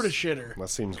that's- porta-shitter. That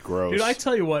seems gross. Dude, I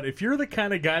tell you what, if you're the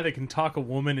kind of guy that can talk a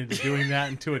woman into doing that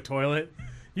into a toilet,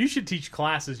 you should teach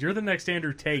classes. You're the next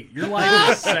Andrew Tate. Your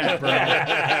life is set,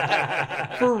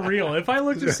 bro. For real. If I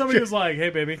looked at somebody who was like,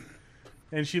 hey, baby,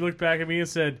 and she looked back at me and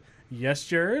said, yes,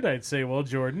 Jared, I'd say, well,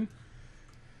 Jordan,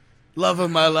 Love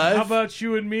of my life. how about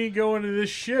you and me go into this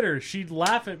shitter? She'd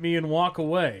laugh at me and walk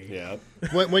away. Yeah.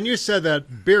 When you said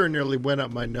that, beer nearly went up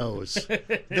my nose.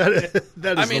 That is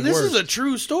the this worst. is a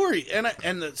true story,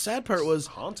 and the sad part was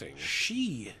Haunting.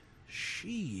 she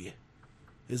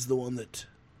is the one that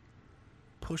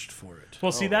pushed for it.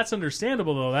 Well, see, that's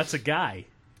understandable, though. That's a guy.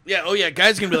 Yeah, oh yeah,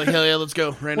 guys gonna be like, hell yeah, let's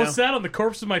go right What's now. that on the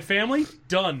corpse of my family?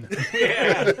 Done.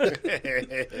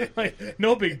 Like,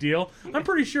 no big deal. I'm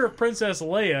pretty sure Princess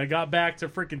Leia got back to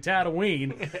freaking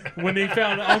Tatooine when they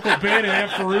found Uncle Ben and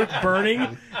Aunt Farouk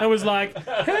burning and was like,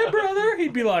 hey, brother.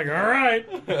 He'd be like, all right.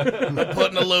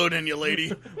 Putting a load in you,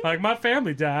 lady. Like, my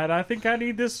family died. I think I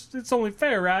need this. It's only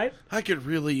fair, right? I could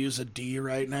really use a D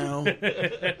right now.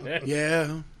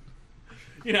 Yeah.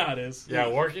 You know how it is. Yeah,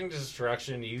 working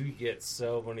construction, you get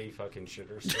so many fucking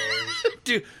shitter stories.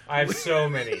 Dude, I have so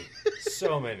many.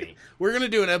 So many. we're gonna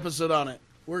do an episode on it.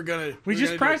 We're We gonna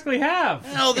just do- practically have.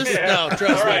 No, no, trust All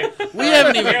me. right. We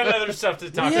haven't We even have other stuff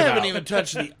to talk we about. haven't even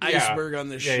touched the iceberg on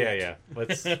this shit. Yeah.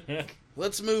 Let's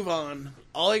Let's move on.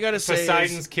 All I gotta say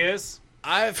Poseidon's is kiss.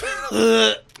 I've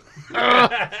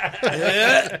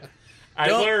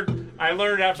I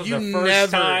learned after You the first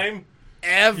never- time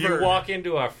ever you walk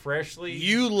into a freshly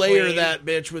you layer cleaned- that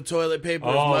bitch with toilet paper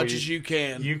Oh, as much you- as you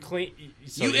can. You clean.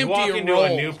 So You you, empty walk a into roll.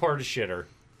 a new porta shitter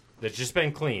that's just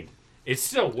been cleaned. It's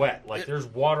still wet. Like there's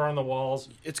water on the walls.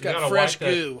 It's You got gotta fresh wipe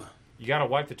the- goo. You got to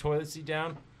wipe the toilet seat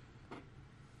down.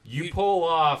 You pull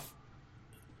off.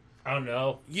 I don't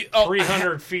know.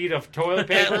 300 feet of toilet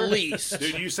paper. At least.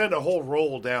 Dude, you send a whole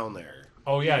roll down there.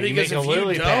 Oh yeah, you Because make a if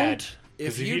lily you pad. don't,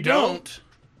 'Cause if you don't,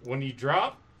 when you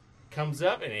drop, comes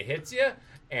up and it hits you,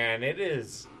 and it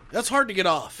is. that's hard to get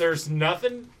off. There's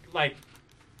nothing like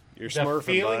You're the smurfing,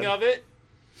 feeling bud. of it.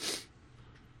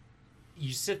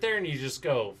 You sit there and you just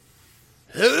go.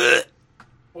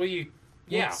 Well,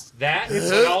 that.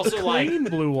 But also like Clean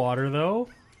blue water, though.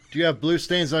 Do you have blue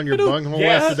stains on your bunghole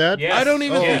Yes, after that? yes. I don't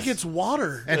even Oh. think it's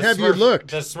water. And the have you Smurf-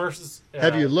 looked? The Smurfs.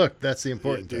 Have you looked? That's the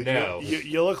important thing. No.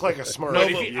 You look like a smurf. But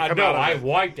You if you, come no, out of I it.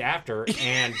 wiped after,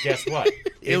 and guess what?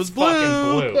 It was It's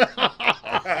fucking blue.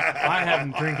 I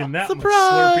haven't drinking that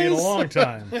Surprise! much Slurpee in a long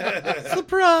time.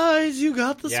 Surprise! You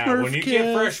got the Yeah, Smurf when you kiss.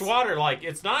 get fresh water, like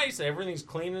it's nice. Everything's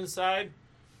clean inside.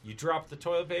 You drop the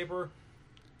toilet paper.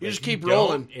 You If just keep don't,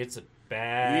 rolling. It's a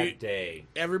bad You- day.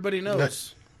 Everybody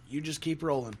knows. You just keep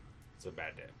rolling. It's a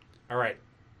bad day. All right.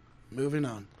 Moving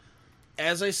on.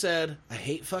 As I said, I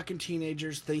hate fucking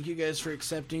teenagers. Thank you guys for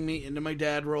accepting me into my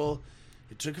dad role.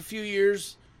 It took a few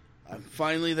years. I'm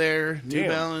finally there. New Damn.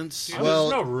 Balance. Dude, Well,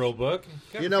 there's no rule book.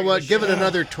 You know what? Give it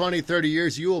another 20, 30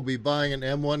 years, you will be buying an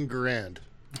M1 Grand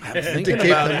I'm to thinking keep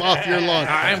about them it. off your lawn.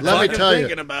 I'm Let me fucking tell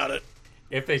thinking you. about it.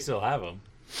 If they still have them.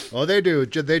 Oh, they do.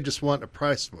 They just want a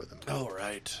price for them. Oh,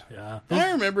 right. Yeah.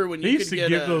 I remember when They you used could to get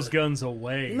give a, those guns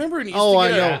away. Remember when you used Oh, to I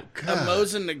get know. a God.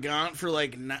 Mosin Nagant for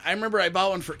like... I remember I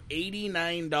bought one for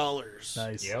 $89.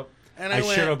 Nice. Yep. And I I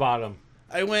should have went, bought them.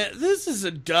 this is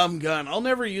a dumb gun. I'll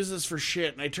never use this for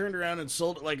shit. And I turned around and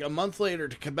sold it like a month later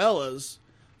to Cabela's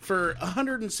for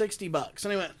 $160.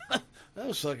 And I went, that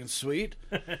was fucking sweet.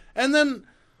 And then,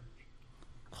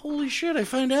 holy shit, I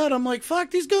find out. I'm like,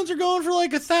 fuck, these guns are going for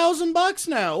like $1,000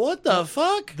 now. What the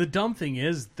fuck? The dumb thing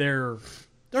is they're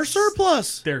They're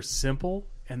surplus. simple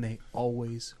and they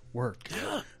always work.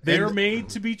 They're And- made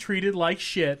to be treated like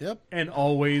shit Yep. and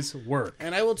always work.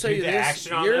 And I will tell Dude, you the this: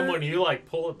 action on them when you like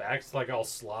pull it back, it's like all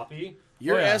sloppy.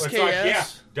 your Oh, yeah. But SKS, it's like, yeah,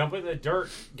 dump it in the dirt.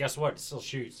 Guess what? It still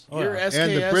shoots. your yeah. SKS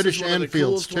And the British is one of the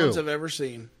Enfields, coolest ones too. I've ever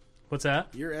seen. What's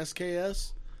that? Your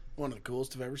SKS, one of the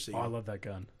coolest I've ever seen. Oh, I love that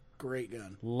gun. Great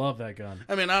gun. Love that gun.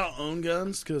 I mean, I don't own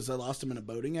guns because I lost them in a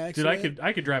boating Dude, accident.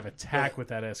 I could drive a tack with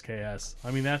that SKS. I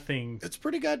mean, that thing. It's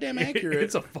pretty goddamn accurate.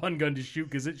 It's a fun gun to shoot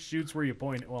because it shoots where you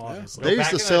point it. Well, obviously. They used back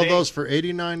to in the sell day- those for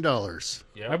 $89.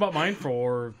 Yeah. I bought mine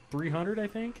for $300, I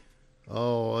think.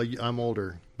 Oh, I'm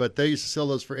older, but they used to sell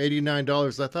those for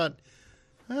 $89. I thought,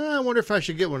 I wonder if I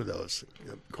should get one of those.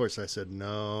 Of course, I said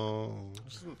no.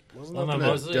 Well, that no,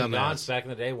 most of the dumbass? guns back in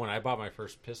the day when I bought my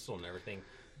first pistol and everything,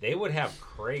 they would have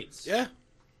crates. yeah.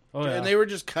 Oh, yeah. And they were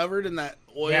just covered in that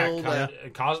oil. Yeah,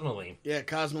 that, Cosmoline. yeah,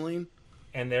 Cosmoline.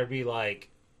 And there'd be like,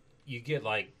 you get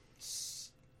like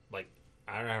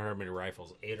I don't know how many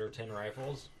rifles, 8 or 10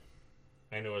 rifles,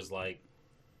 and it was like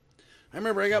I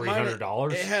remember I got mine.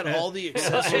 $300. It had all the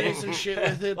accessories and shit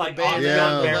with it. Like the band Yeah.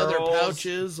 gun, the gun leather barrels.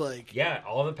 pouches. Like, yeah,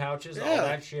 all the pouches, all Yeah.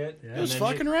 that shit. Yeah. it was And then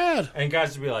fucking rad. And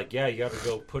guys would be like, yeah, you got to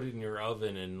go put it in your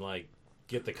oven and like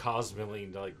get the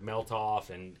Cosmoline to like melt off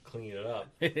and clean it up.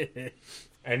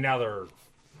 And now they're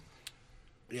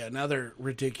Yeah, now they're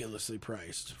ridiculously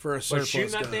priced for a but surplus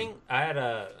shooting that gun. thing. I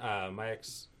had my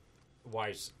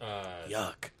ex-wife's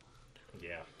Yuck.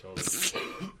 yeah,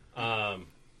 totally.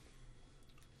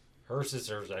 Her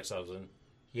sister's ex-husband,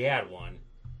 he had one,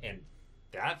 and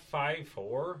that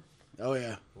 5.4 Oh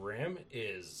yeah, rim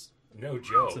is no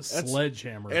joke. It's a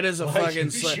sledgehammer. it is a Like, fucking.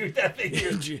 you shoot that thing,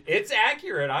 It's it's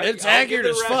accurate. I'll give accurate the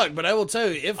as Rus- fuck, but I will tell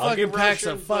you, it I'll fucking give packs a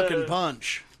Russians fucking the-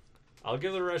 punch. I'll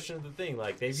give the Russians the thing.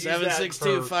 Like they've used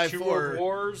 7.62, that for 5.4. two world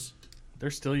wars.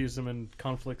 They're still using them in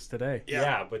conflicts today.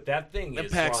 Yeah, but that thing It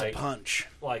is packs like a punch.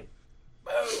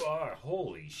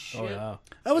 holy shit. Oh, yeah.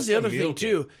 That was the It's a other thing meal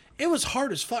too. It was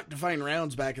hard as fuck to find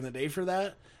rounds back in the day for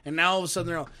that, and now all of a sudden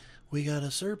they're all, we got a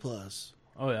surplus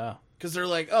Oh, yeah. because they're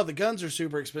like, oh, the guns are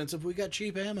super expensive. We got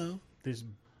cheap ammo. These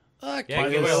Ah, Yeah, Buy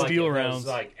give those away, like, steel those, rounds.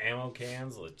 like ammo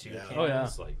cans, like 2 cans. Oh, yeah.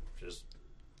 Like just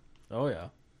Oh, yeah.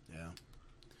 yeah.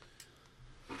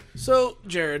 So,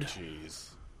 Jared, Jeez.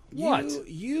 What?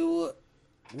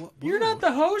 What? You're not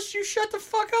the host. You shut the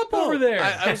fuck up No, over there.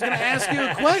 I was going to ask you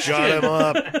a question. Shut him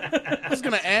up. I was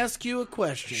going to ask you a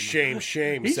question. Shame,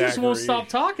 shame. he just won't Zachary. stop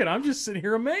talking. I'm just sitting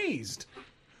here amazed.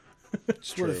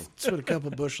 That's what a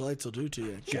couple bush lights will do to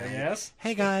you. Yes.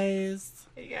 Hey guys.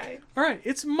 All right,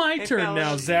 it's my turn now,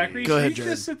 fellas. Zachary. Go so ahead, you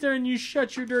Jared. just sit there and you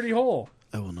shut your dirty hole.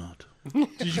 I will not.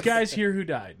 Did you guys hear who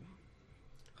died?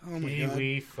 Oh my Pee god.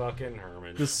 Wee fucking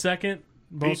Herman. The second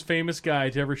most famous guy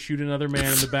to ever shoot another man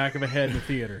in the back of a head in a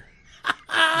theater.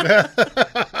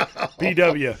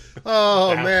 BW.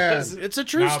 Oh, Now, man. It's a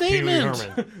true Now Pee Wee statement.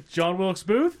 Herman. John Wilkes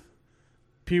Booth,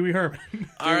 Pee Wee Herman,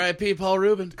 R.I.P. Paul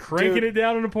Rubin. cranking Dude. it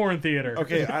down in a porn theater.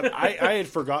 Okay, I had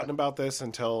forgotten about this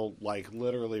until like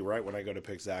literally right when I go to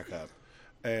pick Zach up,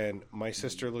 and my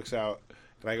sister looks out,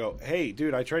 and I go, "Hey,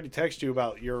 dude, I tried to text you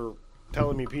about your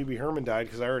telling me Pee Wee Herman died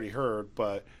because I already heard,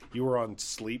 but you were on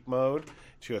sleep mode."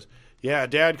 She goes, "Yeah,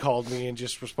 Dad called me," and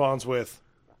just responds with,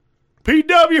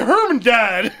 "P.W. Herman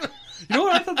died." You know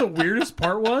what I thought the weirdest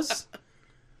part was?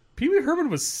 Pee Wee Herman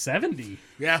was 70.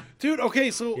 Yeah. Dude, okay,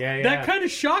 so Yeah, yeah. That kind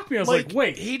of shocked me. I was like,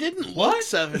 wait. He didn't look What?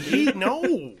 70. he no,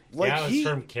 like yeah, it was he.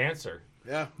 from cancer,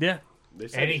 Yeah. Yeah. They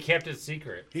said and he kept it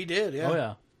secret. He did, yeah. Oh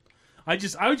yeah. I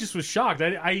just was shocked.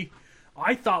 I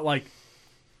thought like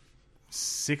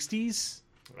 60s.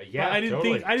 Yeah, I didn't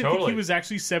totally, think totally. he was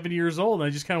actually 70 years old. And I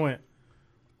just kind of went,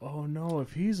 "Oh no,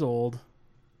 if he's old."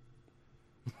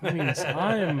 I mean,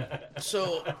 I am.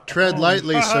 So, Tread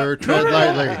lightly, sir. Tread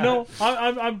lightly. No,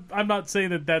 I'm not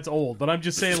saying that that's old, but I'm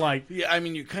just saying like yeah, I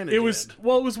mean, you kind of it was.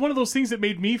 Well, it was one of those things that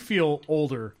made me feel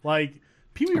older. Like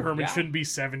Pee Wee Herman Yeah. shouldn't be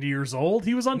 70 years old.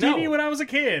 He was on No. TV when I was a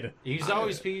kid. He's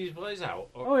always Pee Wee's Playhouse.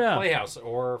 Oh, yeah. Playhouse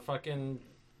or fucking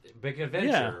Big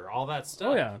Adventure, all that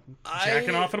stuff. Oh yeah,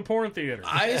 jacking off in a porn theater.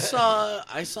 I saw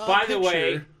By a the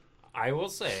way, picture. I will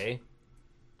say,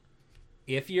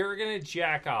 if you're gonna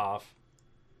jack off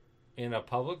in a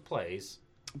public place,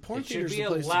 porn it should theater's be the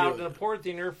place to allowed do in a it. porn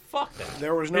theater. Fuck that.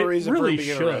 there was no It reason really for him to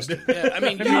get should. arrested. Yeah, I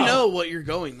mean, you know what you're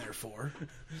going there for.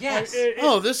 Yes.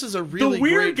 Oh, this is a really the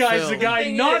weird great guy's film. the guy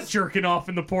thing not is- jerking off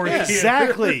in the porn Yeah. theater.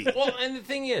 Exactly. Well, and the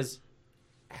thing is,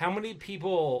 how many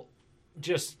people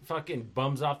just fucking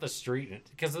bums off the street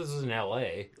because this is in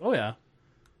L.A. Oh yeah.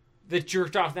 that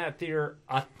jerked off in that theater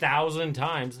 1,000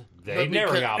 times They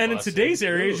never got And in busted. today's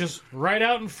area, Ooh. he's just right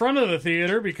out in front of the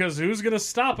theater because who's going to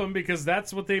stop them? Because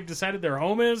that's what they've decided their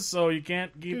home is, so you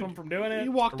can't keep them from doing it.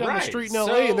 You walk down the Right, street in L.A.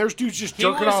 so and there's dudes just he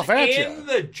jerking was off at in you.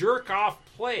 the jerk off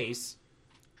place.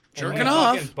 Jerking and they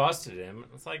off? fucking busted him.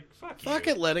 It's like, fuck you. Fuck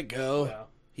it, let it go. Yeah.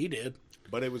 He did.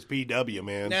 But it was PW,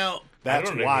 man. Now, That's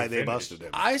I don't why even they finish. busted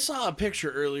him. I saw a picture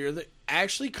earlier that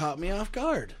actually caught me off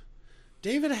guard.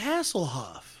 David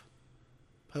Hasselhoff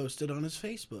posted on his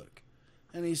Facebook.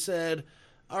 And he said,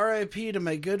 R.I.P. to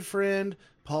my good friend,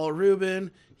 Paul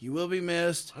Rubin. You will be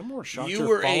missed. I'm more shocked You you're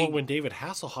were following David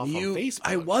Hasselhoff on Facebook.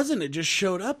 I wasn't. It just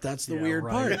showed up. That's the Yeah, weird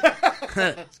right. part.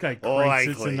 This guy cranks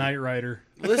it's a Likely. Knight Rider.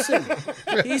 Listen,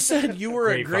 he said you were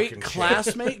a Great great fucking shit.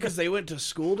 classmate because they went to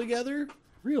school together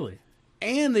Really?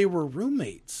 and they were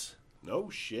roommates. No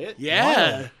shit.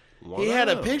 Yeah. He had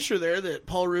a Wow. picture there that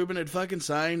Paul Rubin had fucking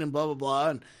signed and blah, blah,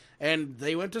 blah. And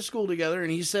they went to school together.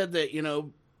 And he said that,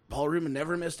 Paul Rubin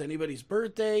never missed anybody's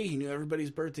birthday. He knew everybody's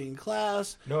birthday in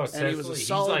class. No, and he was a essentially, he's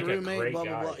solid like a roommate, great blah,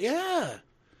 blah, guy. blah. Yeah.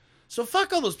 So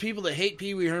fuck all those people that hate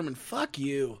Pee Wee Herman. Fuck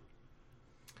you.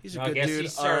 He's a No, I good guess dude. he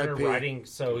started R.I.P. writing.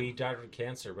 So he died of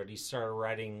cancer, but he started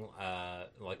writing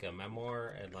like a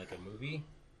memoir and like a movie.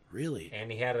 Really? And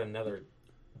he had another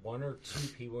one or two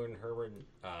Pee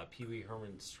Wee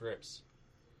Herman strips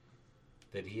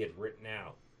that he had written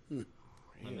out.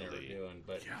 When they were doing,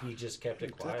 but he just kept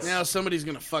it quiet. Now somebody's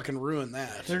going to fucking ruin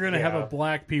that. They're going to have Yeah. a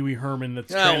black Pee Wee Herman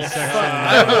that's No,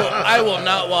 transsexual. I will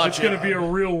not watch It's it. going to be a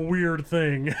real weird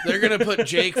thing. They're going to put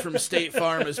Jake from State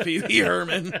Farm as Pee Wee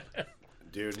Herman.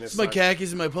 Dude, and it's My like, khakis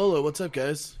and my polo. What's up,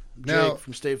 guys? Jake Now-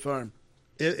 from State Farm.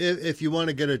 If you want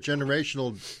to get a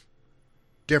generational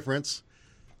difference,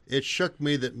 it shook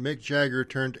me that Mick Jagger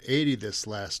turned 80 this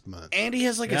last month. And he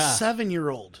has like a Yeah.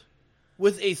 7-year-old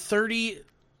with a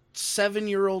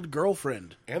 37-year-old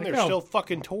girlfriend. and they're No. still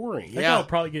fucking touring. Yeah. Yeah. I'll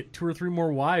probably get 2 or 3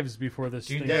 more wives before this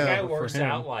Dude, thing that guy over for works him.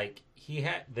 out like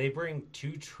they bring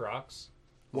 2 trucks.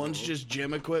 One's just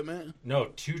gym equipment. No,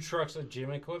 2 trucks of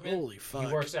gym equipment. Holy fuck.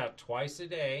 He works out twice a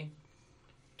day,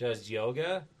 does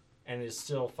yoga, and is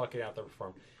still fucking out there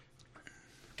performing.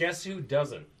 Guess who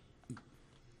doesn't?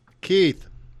 Keith,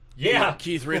 Yeah.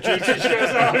 Keith Richards. He shows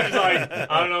up. He's like,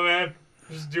 I don't know, man.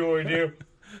 Just do what we do.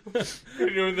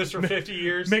 Been doing this for 50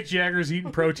 years. Mick Jagger's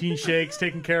eating protein shakes,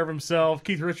 taking care of himself.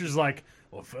 Keith Richards is like,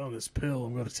 well, I found this pill.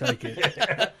 I'm going to take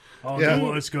it. Oh, Yeah.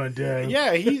 no, it's going down.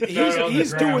 Yeah, it on the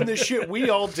he's doing ground. this shit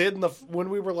we all did when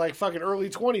we were like fucking early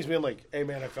 20s, being like, "Hey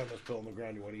man, I found this pill on the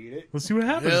ground. You want to eat it?" Let's see what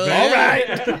happens, Hell man.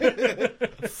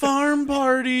 yeah. Farm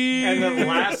party. And the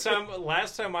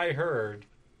last time I heard,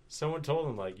 someone told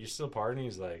him, like, you still partying?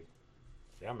 He's like,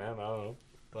 yeah, man, I don't know.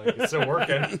 Like, it's still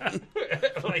working.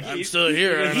 Like, I'm still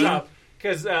here, huh?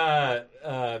 Because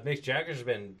Mick Jagger's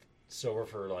been sober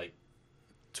for like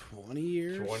 20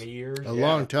 years? 20 years. a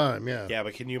long time, yeah. Yeah,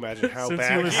 but can you imagine how Since he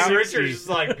bad was Keith 60. Richards is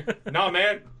like, no,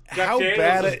 man. Jack how Daniels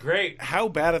bad is at great. How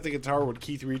bad at the guitar would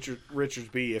Keith Richards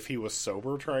be if he was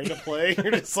sober trying to play?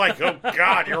 You're just like, oh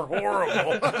god, you're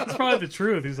horrible. That's probably the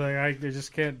truth. He's like, I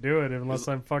just can't do it unless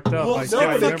I'm fucked up. Well, I no,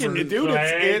 can't fucking remember. dude,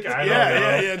 it's I don't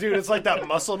know. yeah, dude. It's like that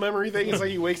muscle memory thing. It's like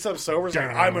he wakes up sober. It's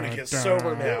like I'm gonna get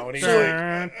sober now, and he's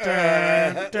like,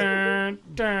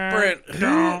 Brent, who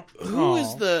Aw.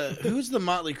 is who's the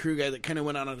Motley Crue guy that kind of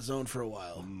went out on his own for a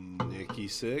while? Nikki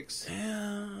Sixx,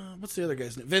 What's the other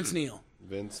guy's name? Vince Neil.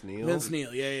 Vince Neil. Vince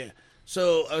Neil, yeah.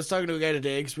 So I was talking to a guy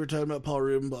today because we were talking about Paul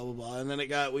Rubin, blah blah blah, and then we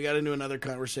got into another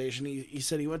conversation. He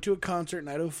said he went to a concert in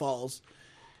Idaho Falls,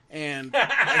 and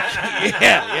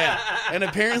yeah, and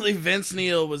apparently Vince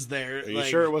Neil was there. Are you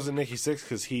sure it wasn't Nikki Sixx?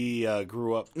 Because he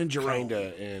grew up in Jerome?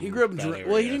 kinda in He grew up in that Jerome. area.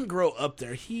 Well, he didn't grow up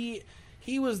there.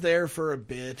 He was there for a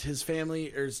bit. His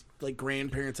family, or his like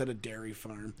grandparents, had a dairy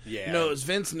farm. Yeah. No, it was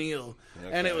Vince Neil,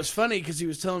 and it Okay. was funny because he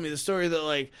was telling me the story that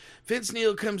like Vince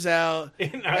Neil comes out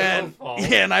In Idaho and Falls.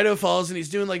 yeah, in Idaho Falls, and he's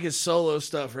doing like his solo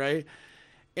stuff, right?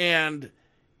 And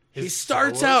he His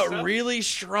starts solo out stuff? really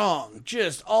strong,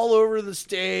 just all over the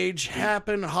stage,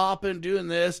 hopping, doing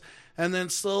this. And then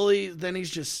slowly, then he's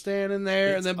just standing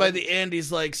there. And then by the end,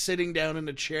 he's like sitting down in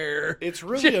a chair. It's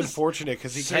really Just unfortunate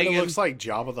because he kind of singing. looks like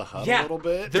Jabba the Hutt Yeah, a little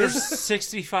bit. There's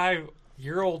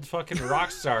 65-year-old fucking rock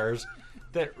stars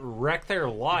that wreck their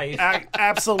life.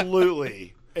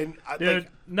 Absolutely. And Dude,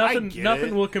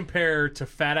 nothing will compare to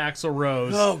Fat Axl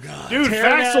Rose. Oh, God. dude,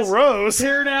 Tearing Faxel ass- Rose.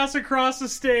 Tearing ass across the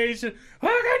stage. And,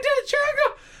 welcome to the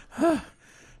jungle.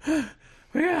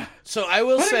 Yeah. So I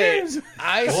will say, games.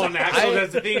 Well, and Axel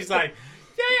does the thing. He's like,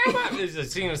 he's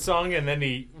just singing a song, and then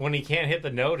when he can't hit the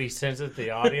note, he sends it to the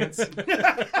audience.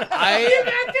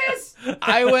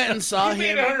 I went and saw You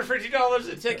paid him. $150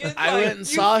 a ticket. I Like, went and you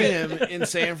saw fit- him in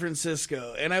San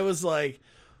Francisco, and I was like,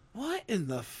 What in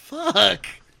the fuck?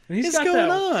 And he's is got going that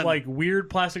on? like weird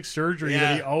plastic surgery that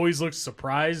Yeah. he always looks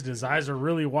surprised. His eyes are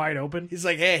really wide open. He's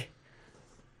like, hey,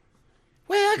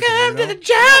 welcome to the No,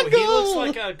 jungle. he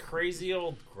looks like a crazy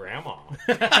old grandma.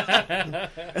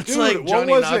 It's Dude, like what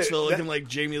Johnny was it? Knoxville That- looking like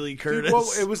Jamie Lee Curtis. Dude, well,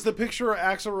 it was the picture of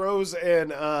Axl Rose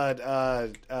and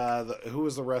who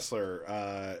was the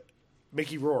wrestler?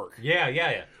 Mickey Rourke.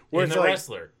 Yeah. Where And it's the like-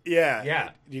 wrestler. Yeah, Yeah.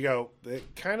 You go. It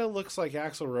kind of looks like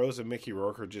Axl Rose and Mickey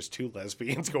Rourke are just two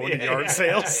lesbians going to yard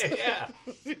sales. Yeah.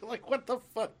 You're like, what the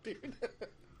fuck, dude?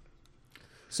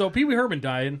 So Pee Wee Herman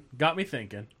dying got me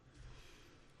thinking.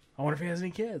 I wonder if he has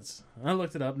any kids. I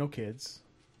looked it up. No kids.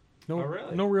 No, Oh,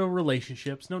 really? no real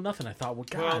relationships. No nothing. I thought, well,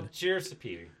 God, Well, cheers to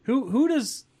Pee Wee. who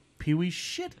does Pee Wee's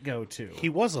shit go to? He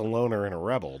was a loner and a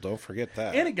rebel. Don't forget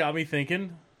that. And it got me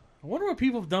thinking. I wonder what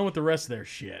people have done with the rest of their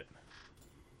shit.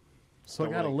 So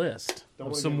Don't I got a wanna- list of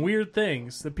wanna some get- weird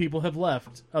things that people have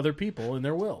left other people in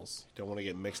their wills. Don't want to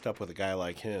get mixed up with a guy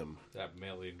like him. That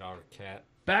 $1,000,000 cat.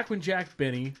 Back when Jack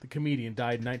Benny, the comedian,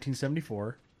 died in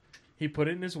 1974, he put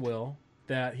it in his will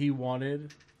that he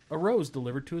wanted a rose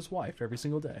delivered to his wife every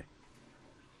single day.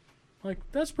 Like,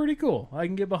 that's pretty cool. I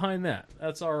can get behind that.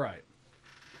 That's all right.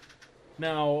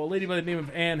 Now, a lady by the name of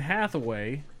Anne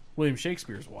Hathaway, William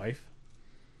Shakespeare's wife,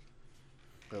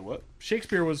 What?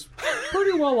 Shakespeare was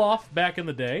pretty well off back in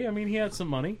the day. I mean, he had some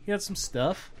money. He had some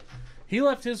stuff. He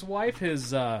left his wife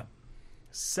his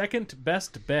second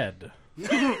best bed.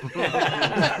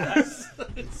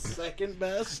 Second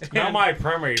best. Not my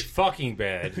primary fucking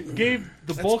bed. Gave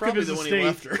the bulk of probably his the one he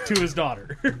left estate her. to his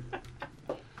daughter.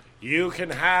 You can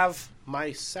have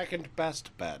my second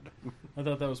best bed. I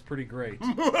thought that was pretty great.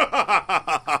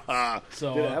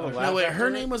 So, Did it have a laugh No, wait, after her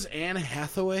it? name was Anne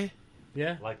Hathaway?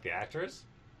 yeah, Like the actress?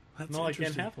 That's not like Anne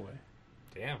interesting. Hathaway.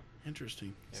 Damn.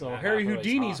 Interesting. So Anne Harry Hathaway's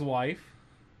Houdini's hot. wife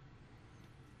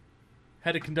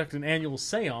had to conduct an annual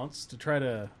seance to try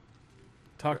to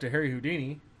talk to Harry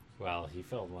Houdini. Well, he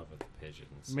fell in love with the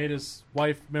pigeons. Made his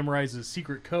wife memorize a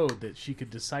secret code that she could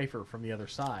decipher from the other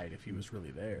side if he was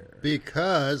really there.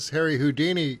 Because Harry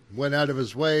Houdini went out of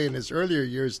his way in his earlier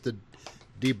years to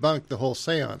debunk the whole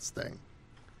seance thing.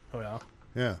 Oh yeah.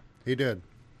 Yeah, he did.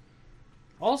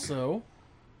 Also,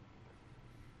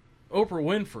 Oprah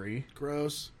Winfrey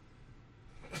Gross.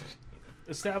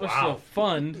 established Wow. a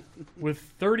fund with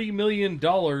 $30 million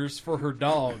for her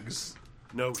dogs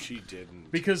No, she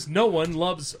didn't. because no one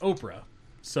loves Oprah.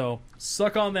 So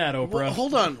suck on that, Oprah. Well,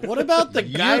 hold on. What about the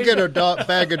guy? You get a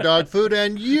bag of dog food,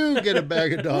 and you get a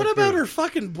bag of dog What food. about her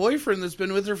fucking boyfriend that's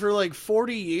been with her for like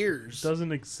 40 years?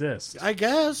 Doesn't exist. I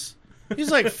guess.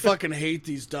 He's like, fucking hate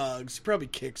these dogs. He probably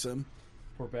kicks them.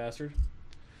 Poor bastard.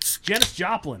 Janis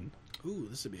Joplin. Ooh,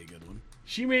 this would be a good one.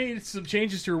 She made some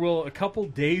changes to her will a couple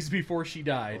days before she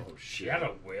died. She had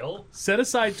a will? Set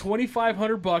aside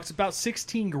 $2,500, about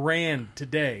 16 grand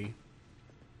today,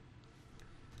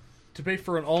 to pay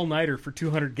for an all-nighter for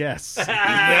 200 guests.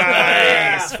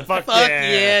 Nice. Fuck, Fuck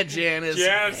yeah, Janice.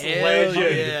 Janice, Hell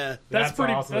legend. yeah. That's That's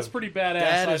pretty. awesome. That's pretty badass.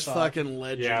 That I is thought. fucking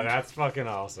legend. Yeah, that's fucking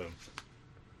awesome.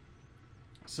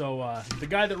 So the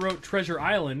guy that wrote Treasure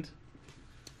Island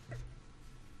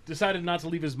decided not to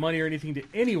leave his money or anything to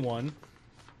anyone.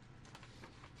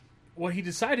 What he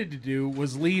decided to do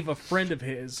was leave a friend of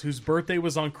his whose birthday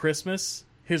was on Christmas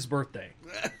his birthday.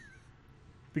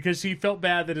 Because he felt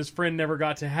bad that his friend never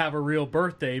got to have a real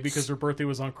birthday because her birthday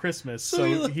was on Christmas.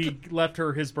 So he left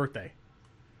her his birthday.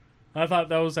 I thought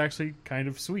that was actually kind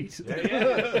of sweet.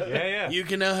 Yeah. You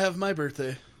can now have my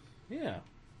birthday. Yeah.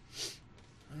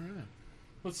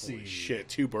 Let's see. Shit,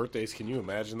 2 birthdays. Can you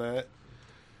imagine that?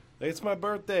 It's my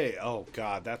birthday. Oh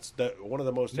God, that's one of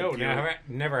the most. No, endearing-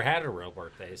 never had a real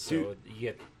birthday, so Dude. you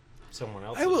get someone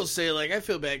else. I will say, like, I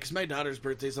feel bad because my daughter's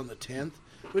birthday's on the 10th,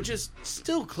 which is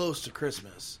still close to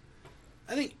Christmas.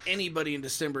 I think anybody in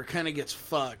December kind of gets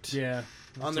fucked Yeah.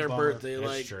 on that's a their bummer. birthday. That's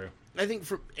Like, true. I think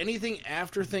for anything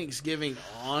after Thanksgiving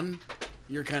on,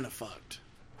 you're kind of fucked.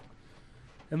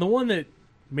 And the one that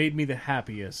made me the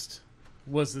happiest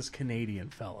was this Canadian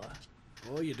fella.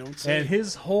 Oh, you don't say. And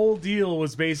his whole deal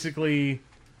was basically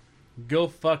go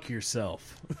fuck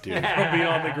yourself dude. from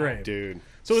beyond the grave. Dude.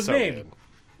 So his name good.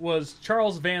 was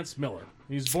Charles Vance Miller.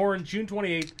 He was born June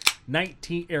 28,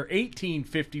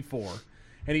 1854,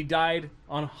 and he died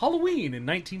on Halloween in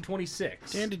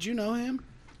 1926. Dan, did you know him?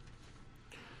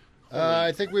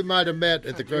 I think we might have met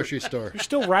at the grocery store. You're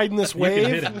still riding this You can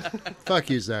hit wave? him. Fuck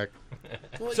you, Zach.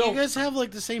 Well, So- you guys have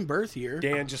like the same birth year.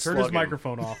 Dan, just Turn slug his him.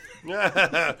 microphone off.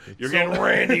 You're getting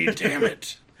randy. Damn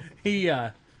it. He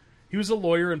was a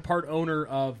lawyer and part owner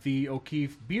of the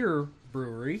O'Keefe Beer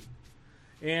Brewery,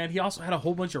 and he also had a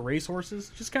whole bunch of racehorses.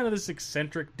 Just kind of this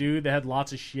eccentric dude that had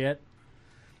lots of shit.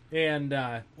 And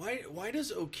Why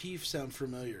does O'Keefe sound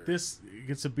familiar?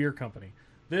 it's a beer company.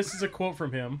 This is a quote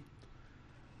from him.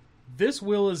 This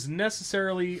will is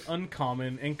necessarily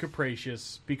uncommon and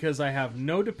capricious because I have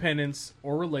no dependents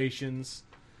or relations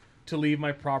to leave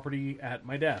my property at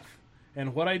my death.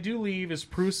 And what I do leave is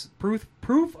proof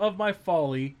of my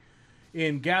folly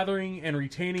in gathering and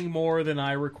retaining more than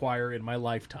I require in my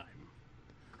lifetime.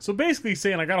 So basically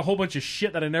saying I got a whole bunch of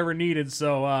shit that I never needed,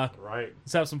 so Right.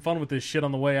 let's have some fun with this shit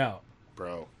on the way out.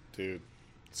 Bro, dude.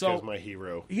 So This guy's my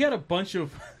hero. he had a bunch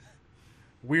of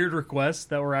weird requests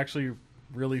that were actually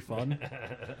really fun.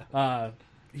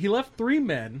 He left 3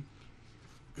 men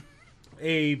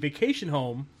a vacation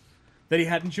home that he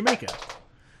had in Jamaica.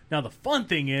 Now, the fun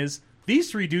thing is,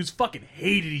 these 3 dudes fucking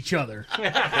hated each other.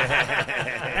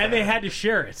 And they had to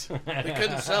share it. They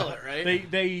couldn't sell it, right?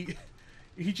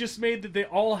 He just made that they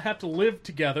all have to live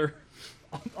together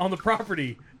on the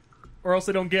property, or else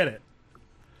they don't get it.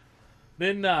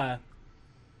 Then,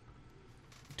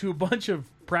 to a bunch of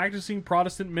practicing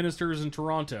Protestant ministers in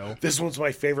Toronto, This one's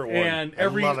my favorite one. and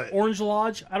every I love it. Orange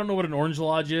Lodge, I don't know what an Orange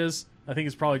Lodge is. I think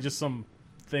it's probably just some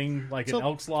thing like an So,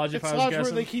 Elks Lodge, if it's I was lodge guessing.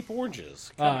 where they keep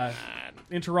oranges. Come on.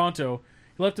 In Toronto.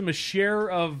 He left him a share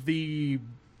of the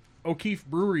O'Keefe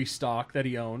Brewery stock that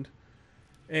he owned.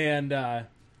 And,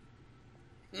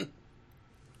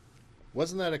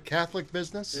 Wasn't that a Catholic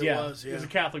business? It yeah, was, it was yeah.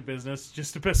 a Catholic business,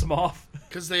 just to piss him off.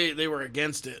 Because they were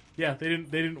against it. Yeah, they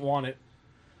didn't want it.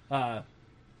 To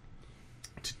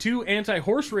 2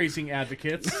 anti-horse racing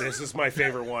advocates This is my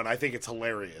favorite one. I think it's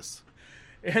hilarious.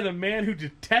 and a man who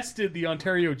detested the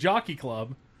Ontario Jockey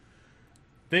Club.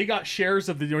 They got shares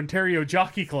of the Ontario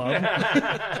Jockey Club.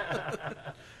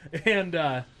 And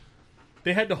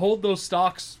they had to hold those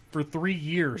stocks for 3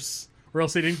 years, or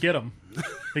else they didn't get them.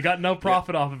 They got no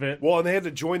profit off of it. Well, and they had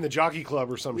to join the jockey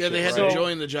club or some Yeah, shit. they had right? to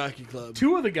join the jockey club.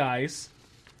 2 of the guys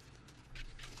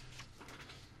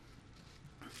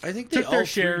I think they took all their 3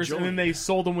 shares and then joined. they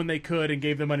sold them when they could and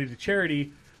gave the money to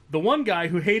charity. The one guy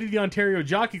who hated the Ontario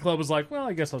Jockey Club was like, well,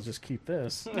 I guess I'll just keep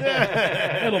this.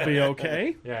 It'll be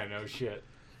okay. Yeah, no shit.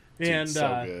 And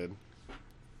so good.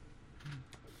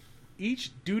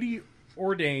 each duty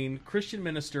ordained Christian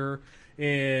minister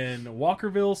in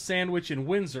Walkerville, Sandwich, and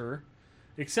Windsor,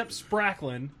 except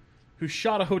Spracklin, who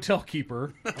shot a hotel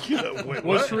keeper,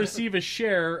 was to receive a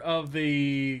share of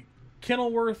the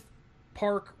Kenilworth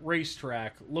Park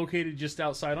racetrack located just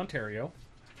outside Ontario.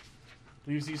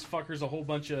 Leaves these fuckers a whole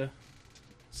bunch of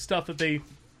stuff that they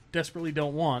desperately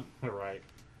don't want. Right.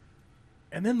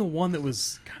 And then the one that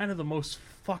was kind of the most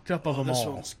fucked up of them This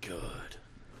all. one's good.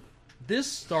 This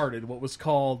started what was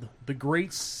called the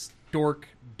Great Stork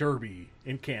Derby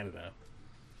in Canada.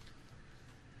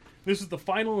 This was the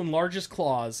final and largest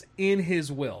clause in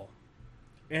his will,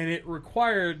 and it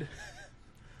required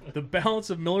the balance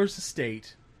of Miller's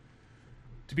estate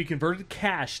to be converted to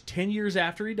cash 10 years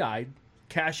after he died,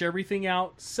 cash everything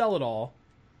out, sell it all,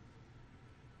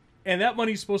 and that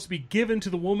money is supposed to be given to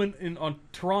the woman on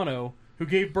Toronto who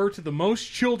gave birth to the most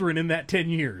children in that 10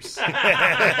 years.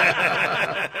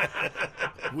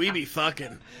 We be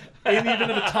fucking. In the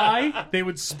event of a tie, they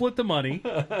would split the money.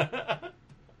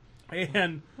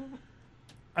 And,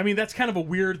 I mean, that's kind of a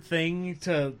weird thing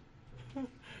to...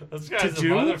 This guy's a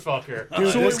do? motherfucker. So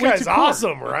This it went guy's to court.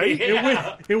 awesome, right?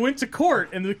 It went to court,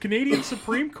 and the Canadian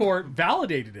Supreme Court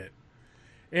validated it.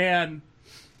 And,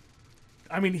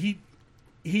 I mean, he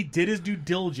did his due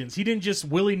diligence. He didn't just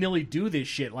willy-nilly do this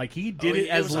shit. Like, he did it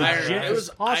as legit It was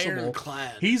as possible.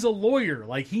 ironclad. He's a lawyer.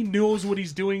 Like, he knows what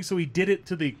he's doing, so he did it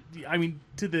to the... I mean,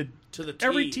 to the T.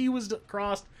 every T was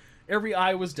crossed, every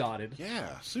I was dotted.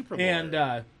 Yeah, super. And,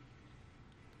 lawyer.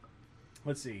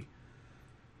 let's see.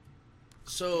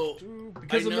 So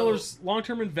Because I of know- Miller's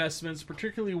long-term investments,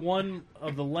 particularly one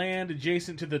of the land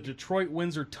adjacent to the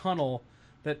Detroit-Windsor Tunnel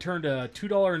that turned a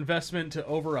 $2 investment to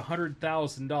over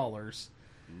 $100,000,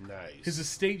 nice. his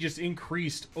estate just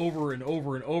increased over and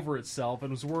over and over itself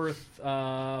and was worth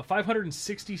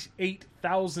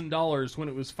 $568,000 when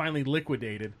it was finally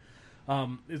liquidated.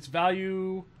 Its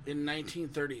value in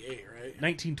 1938, right?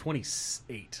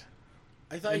 1928.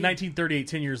 I thought In 1938,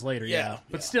 10 years later, Yeah,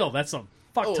 But yeah. still, that's a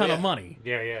fuck Oh, ton yeah. of money.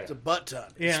 Yeah, yeah. it's a butt ton,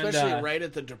 And, especially right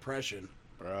at the Depression.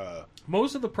 Bruh.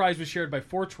 Most of the prize was shared by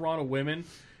 4 Toronto women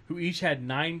who each had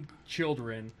 9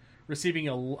 children, receiving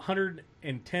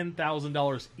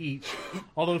 $110,000 each.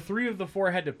 Although 3 of the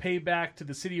 4 had to pay back to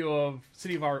the city of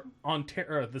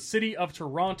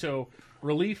Toronto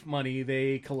relief money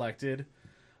they collected.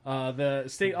 The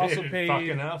state also paid. Fuck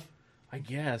enough. I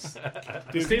guess. The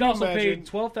Dude, state can you also imagine? paid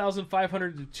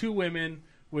 $12,500 to 2 women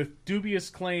with dubious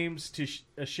claims to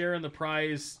a share in the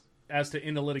prize as to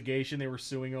in the litigation they were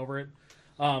suing over it.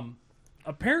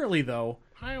 Apparently, though,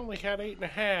 I only had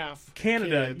 8.5.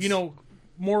 Canada, kids. you know,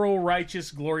 moral,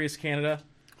 righteous, glorious Canada.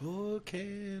 Oh,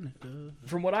 Canada.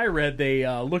 From what I read, they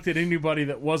looked at anybody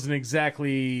that wasn't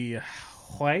exactly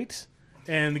white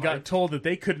and got told that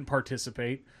they couldn't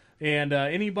participate. And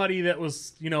anybody that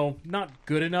was, you know, not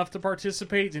good enough to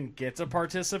participate didn't get to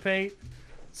participate.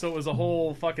 So it was a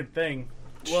whole fucking thing.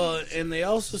 Well, and they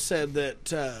also said that,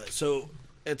 so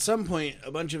at some point,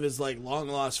 a bunch of his, like,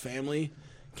 long-lost family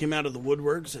came out of the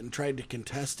woodworks and tried to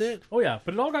contest it. Oh, yeah,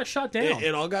 but it all got shot down.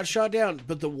 It all got shot down.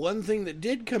 But the one thing that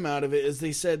did come out of it is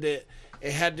they said that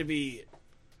it had to be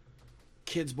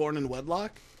kids born in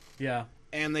wedlock, Yeah,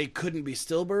 and they couldn't be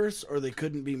stillbirths or they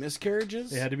couldn't be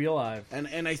miscarriages. they had to be alive. And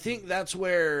I think that's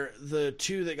where the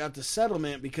two that got the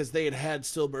settlement, because they had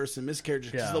stillbirths and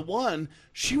miscarriages. Because Yeah. the one,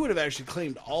 she would have actually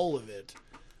claimed all of it,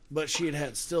 but she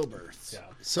had stillbirths. Yeah.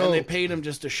 So And they paid him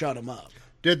just to shut him up.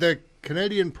 did the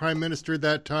Canadian Prime Minister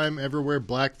that time ever wear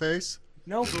blackface?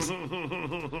 No.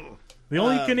 The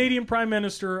only Canadian Prime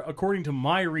Minister, according to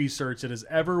my research, that has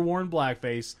ever worn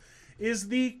blackface is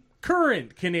the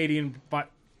current Canadian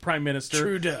Prime Minister.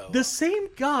 Trudeau. The same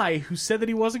guy who said that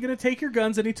he wasn't going to take your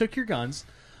guns and he took your guns.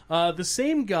 The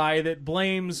same guy that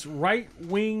blames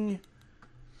right-wing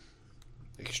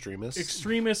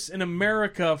extremists in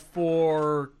America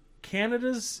for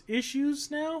Canada's issues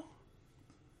now.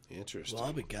 Interesting. Well,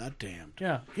 I'll be goddamned.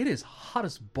 Yeah, it is hot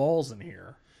as balls in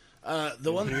here.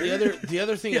 The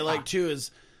other thing I like too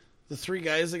is the three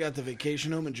guys that got the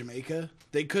vacation home in Jamaica.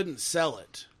 They couldn't sell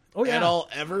it at all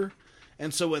ever,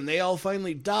 and so when they all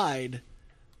finally died,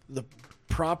 the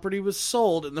property was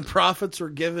sold and the profits were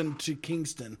given to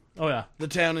Kingston, Oh, yeah. the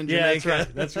town in Yeah,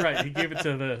 Jamaica. that's right. He gave it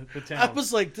to the town. I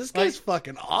was like, this guy's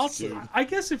fucking awesome. I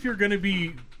guess if you're going to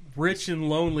be rich and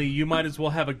lonely, you might as well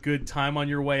have a good time on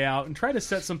your way out and try to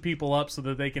set some people up so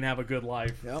that they can have a good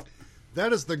life. Yep.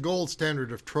 That is the gold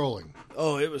standard of trolling.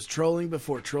 Oh, it was trolling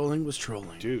before trolling was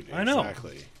trolling. Dude, I know.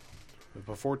 exactly.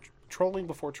 Before trolling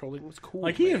was cool.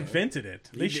 Like, he man. invented it.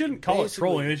 They did- shouldn't call it basically-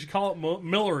 trolling. They should call it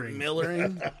millering.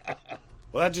 Millering.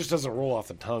 Well, that just doesn't roll off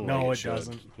the tongue. No, like it should,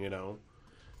 doesn't. You know,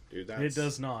 dude, that's... It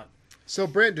does not. So,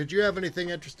 Brent, did you have anything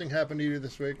interesting happen to you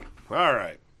this week? All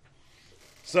right.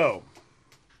 So,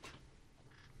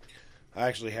 I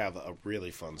actually have a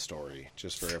really fun story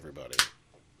just for everybody.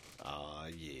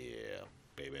 Yeah,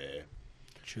 baby.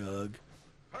 Chug.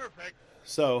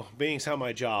 So, being how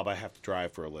my job, I have to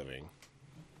drive for a living.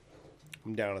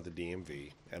 I'm down at the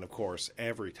DMV, and of course,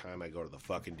 every time I go to the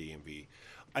fucking DMV,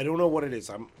 I don't know what it is.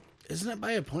 Isn't it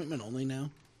by appointment only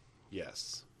now?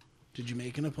 Yes. Did you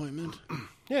make an appointment?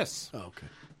 Yes. Oh, okay.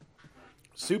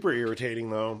 Super irritating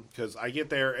though, because I get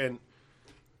there and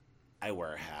I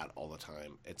wear a hat all the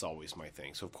time. It's always my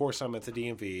thing. So of course I'm at the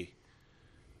DMV,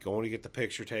 going to get the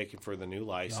picture taken for the new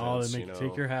license. Oh, they make you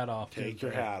take your hat off. Take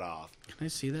your hat off. Can I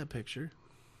see that picture?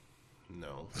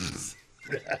 No.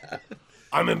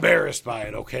 I'm embarrassed by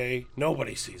it, okay?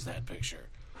 Nobody sees that picture.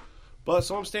 But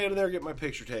so I'm standing there getting my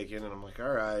picture taken, and I'm like,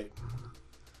 all right,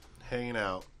 hanging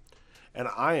out. And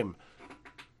I am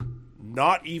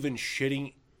not even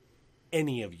shitting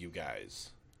any of you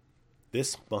guys.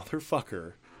 This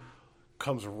motherfucker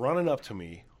comes running up to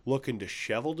me, looking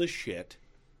disheveled as shit.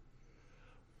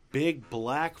 Big,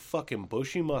 black, fucking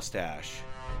bushy mustache.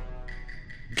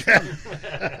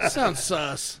 Sounds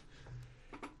sus.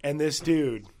 And this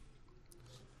dude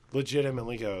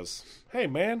legitimately goes, hey,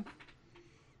 man,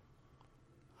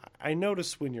 I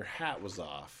noticed when your hat was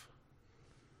off,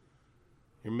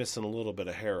 you're missing a little bit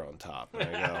of hair on top.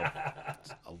 And I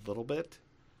go, a little bit?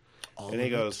 And he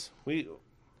goes,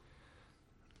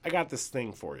 I got this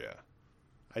thing for you.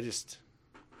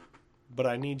 But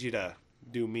I need you to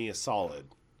do me a solid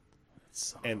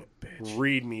and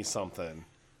read me something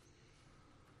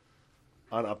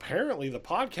on apparently the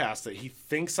podcast that he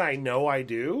thinks I know I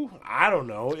do. I don't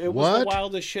know. It was the What?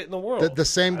 wildest shit in the world. The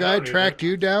same guy tracked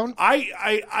you down?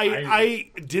 I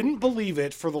didn't believe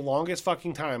it for the longest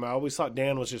fucking time. I always thought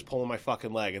Dan was just pulling my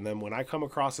fucking leg. And then when I come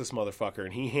across this motherfucker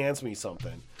and he hands me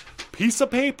something, piece of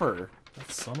paper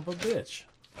That son of a bitch.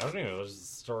 I don't even know where the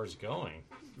story's going.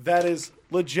 that is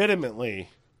legitimately,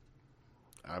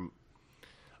 I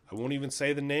won't even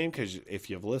say the name because if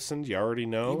you've listened, you already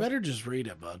know. You better just read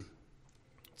it, bud.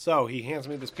 So he hands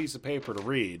me this piece of paper to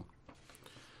read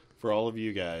for all of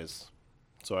you guys.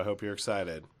 So I hope you're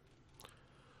excited.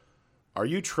 Are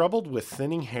you troubled with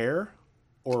thinning hair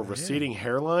or receding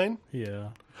hairline? Yeah.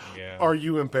 Yeah. Are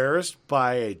you embarrassed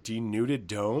by a denuded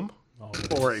dome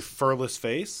or a furless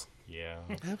face? Yeah.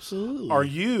 Absolutely. Are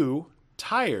you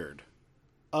tired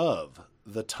of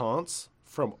the taunts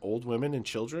from old women and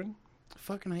children?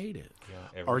 fucking hate it.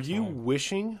 Yeah, Are every you time.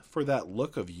 wishing for that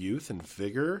look of youth and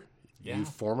vigor Yeah. you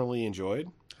formerly enjoyed?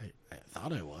 I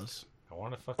thought I was. I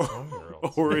want to fuck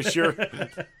 20-year-olds. Or is your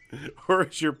or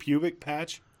is your pubic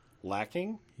patch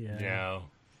lacking? Yeah. No.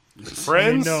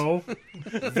 Friends, No.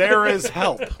 there is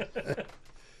help.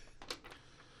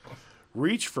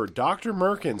 Reach for Dr.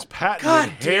 Merkin's patented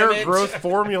God damn hair it. growth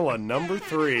formula number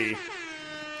 3.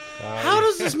 How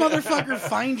does this motherfucker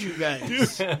find you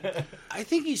guys? I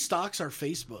think he stalks our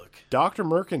Facebook. Dr.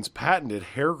 Merkin's patented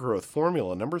hair growth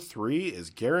formula number 3 is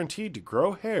guaranteed to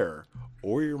grow hair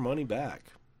or your money back.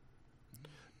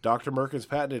 Dr. Merkin's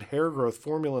patented hair growth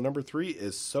formula number 3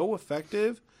 is so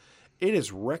effective, it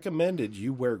is recommended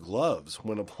you wear gloves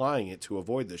when applying it to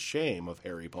avoid the shame of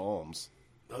hairy palms.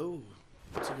 Oh,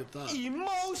 that's a good thought.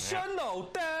 Emotional,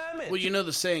 damn it. Well, you know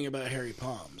the saying about hairy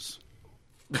palms.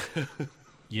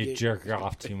 You jerk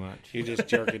off too much. You just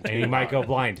jerking And you might go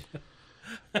blind.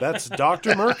 That's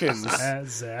Dr. Merkin's.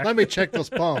 Zach. Let me check those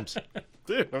palms.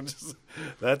 Dude, I'm just,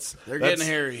 that's They're that's getting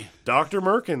hairy. Dr.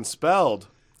 Merkin spelled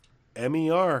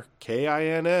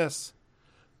MERKINS.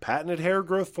 Patented hair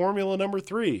growth formula number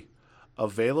 3.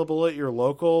 Available at your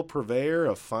local purveyor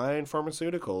of fine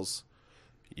pharmaceuticals.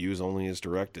 Use only as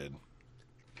directed.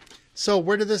 So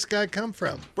where did this guy come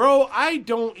from? Bro, I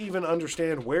don't even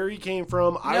understand where he came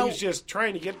from. I No. was just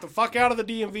trying to get the fuck out of the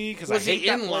DMV because I Was hate he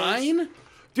that in place. line?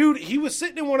 Dude, he was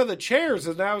sitting in one of the chairs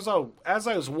as I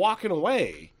was walking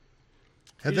away.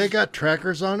 Have they got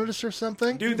trackers on us or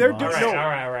something? Dude, they're All doing right, no. all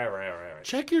right, all right, all right, all right.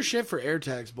 Check your shit for air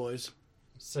tags, boys.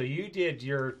 So you did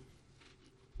your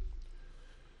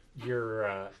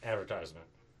advertisement.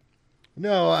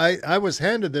 No, I was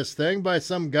handed this thing by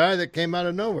some guy that came out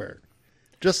of nowhere.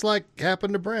 Just like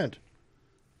happened to Brent.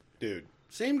 Dude,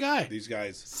 Same guy. these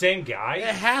guys, Same guy?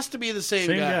 It has to be the same,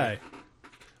 Same guy.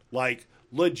 like,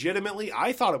 legitimately,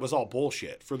 I thought it was all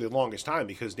bullshit for the longest time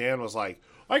because Dan was like,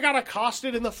 I got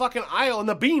accosted in the fucking aisle, in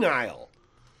the bean aisle.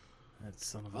 That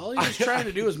son of a... All he was trying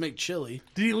to do was make chili.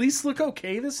 Did he at least look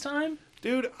okay this time?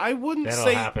 Dude, I wouldn't That'll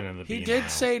say. happen in the He bean did aisle.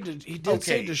 say say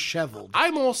Okay. disheveled.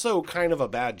 I'm also kind of a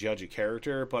bad judge of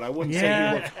character, but I wouldn't say Yeah.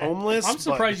 he looked homeless. I'm but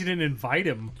surprised you didn't invite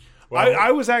him. Well,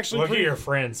 I was actually Look at pretty. your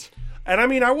friends. And I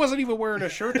mean, I wasn't even wearing a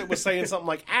shirt that was saying something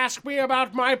like, ask me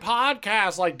about my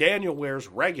podcast, like Daniel wears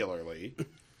regularly. Like,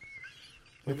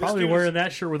 this Probably dude is- wearing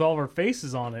that shirt with all of our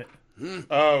faces on it.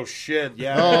 Oh, shit,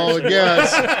 yeah. Oh,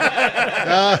 yes.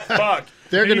 fuck.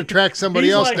 They're going to track somebody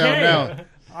He's else like, down "Hey, now.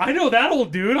 I know that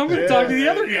old dude. I'm going to talk to the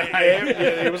other guy.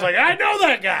 Yeah, he was like, I know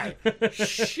that guy.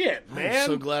 Shit, man. I'm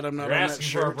so glad I'm not You're on that asking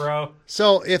for it, shirt. bro.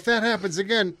 So if that happens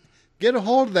again, get a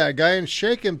hold of that guy and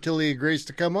shake him till he agrees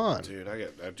to come on. Dude,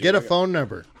 Get a phone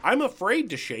number. I'm afraid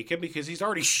to shake him because he's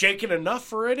already shaken enough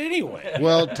for it anyway.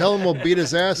 Well, tell him we'll beat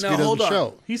his ass if Now, he hold doesn't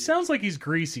on. show. He sounds like he's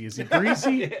greasy. Is he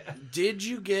greasy? Did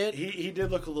you get He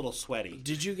did look a little sweaty.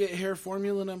 Did you get hair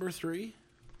formula number 3?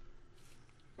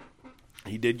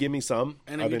 He did give me some.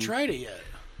 And have you tried it yet?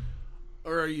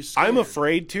 Or are you? I'm scared?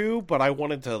 afraid to, but I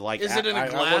wanted to like. Is it in a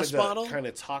glass bottle? Kind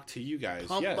of talk to you guys.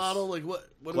 Pump yes. bottle, like what?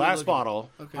 What are we Glass looking- bottle.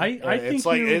 Okay. I think it's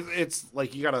like you... it's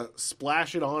like you gotta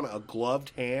splash it on a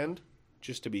gloved hand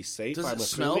just to be safe. Does I'm it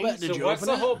smell assuming. bad? Did So you what's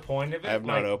open the it? whole point of it? I have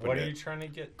not Like, opened what it. are you trying to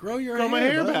get? Grow your Grow my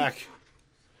hair bud. back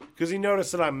because he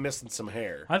noticed that I'm missing some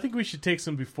hair. I think we should take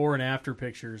some before and after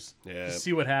pictures. Yeah. To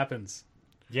see what happens.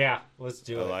 Yeah, let's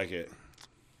do I it. like it.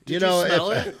 Did You know, you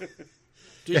smell if- it?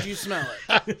 Did you smell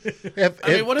it? If, I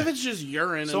mean, if- what if it's just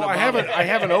urine? So in a I bottle?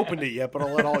 haven't opened it yet, but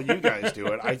I'll let all you guys do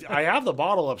it. I have the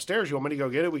bottle upstairs. You want me to go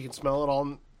get it? We can smell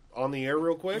it on the air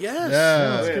real quick. Yes. Yeah.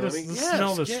 Let's, Wait, get let us, me- let's Yes,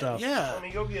 smell this get- stuff. Yeah. Let me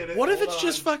go get it. What if Hold it's on.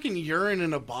 just fucking urine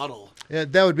in a bottle? yeah,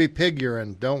 that would be pig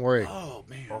urine. Don't worry. Oh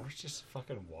man, Or it's just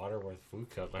fucking water with food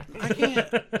coloring. I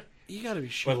can't. You gotta be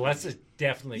But sure. let's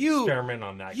definitely You- experiment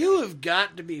on that. You have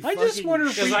got to be. I just fucking wonder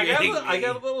if Because I shitting got me.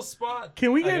 a little spot.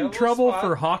 Can we I get got a in little trouble spot.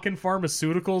 for hawking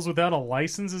pharmaceuticals without a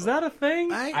license? Is that a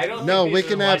thing? I don't. No, think we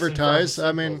these can are licensed advertise.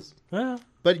 I mean- pharmaceuticals. Yeah,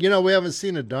 But, you know, we haven't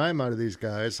seen a dime out of these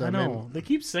guys. I know. mean, They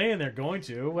keep saying they're going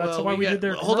to. That's Well, why we got- did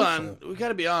their Hold commercial. on, we got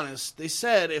to be honest. They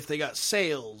said if they got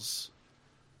sales,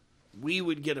 we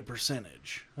would get a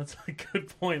percentage. That's a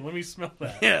good point. Let me smell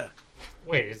that. Yeah,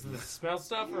 Wait, is it the smell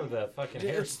stuff or the fucking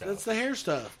hair it's, stuff? that's the hair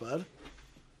stuff, bud.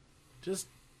 Just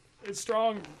It's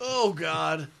strong. oh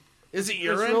god, is it It's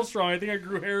urine? real strong. I think I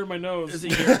grew hair in my nose. Is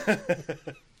it urine?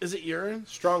 Is it urine?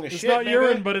 Strong as It's shit. not baby.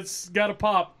 urine, but it's got a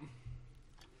pop.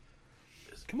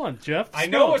 Come on, Jeff. I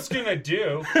Spill know it. what's gonna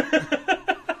do.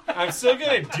 I'm still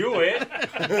gonna do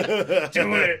it.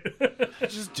 Do it.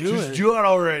 Just do it. Do it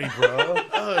already, bro.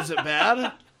 Oh, is it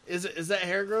bad? Is that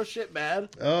hair growth shit bad?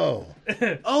 oh.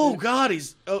 Oh god,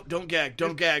 he's. Oh, don't gag!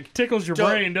 Don't gag! Tickles your Don't-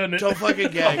 brain, doesn't it? Don't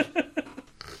fucking gag!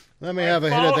 Let me have a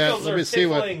hit of that. Follicles Let are me see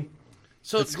what. tickling.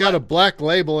 So It's got a black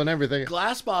label and everything.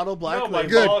 glass bottle, black No, my label.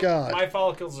 Good God. My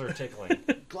follicles are tickling.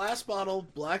 Glass bottle,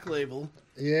 black label.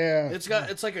 Yeah.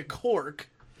 It's like a cork.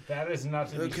 That is not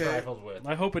to be Okay. trifled with.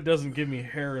 I hope it doesn't give me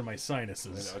hair in my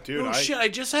sinuses. Dude, Oh shit! I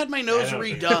just had my nose I know.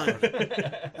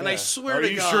 redone, and I swear are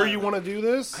to you God, sure you want to do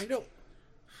this? I don't.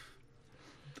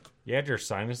 You had your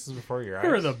sinuses before your eyes?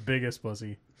 You're the biggest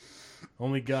pussy.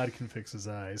 Only God can fix his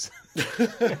eyes.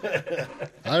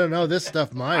 I don't know. This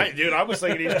stuff might. Dude, I was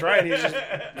thinking he's trying. He's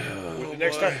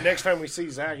just next time we see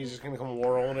Zach, he's just gonna come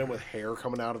whirling in with hair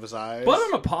coming out of his eyes. But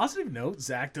on a positive note,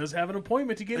 Zach does have an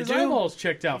appointment to get his do. eyeballs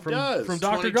checked out from does.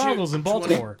 Dr. 22 Goggles in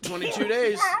Baltimore. 22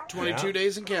 days. 22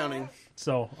 days and counting.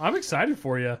 So I'm excited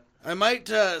for you. I might.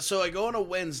 So I go on a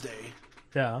Wednesday.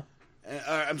 Yeah.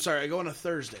 I'm sorry. I go on a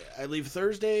Thursday. I leave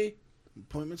Thursday.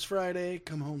 Appointments Friday.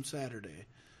 Come home Saturday.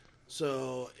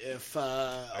 So if all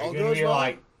Are you gonna goes be well,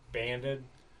 like banded?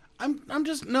 I'm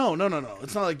just no.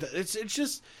 It's not like that. It's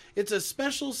just it's a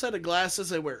special set of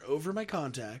glasses I wear over my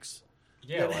contacts.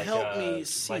 Yeah, That help me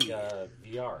see. Like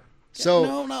VR. So,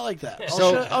 No, not like that.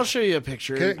 So- I'll show you a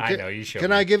picture. can, I know, you showed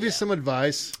Can me. I give you some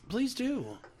advice? Please do.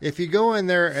 If you go in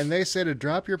there and they say to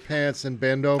drop your pants and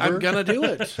bend over, I'm gonna do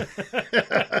it.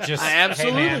 Just, I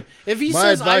absolutely. Hey, man, If he my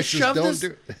says I advice is shove don't this,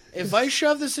 do. if I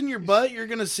shove this in your butt, you're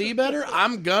gonna see better.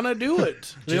 I'm gonna do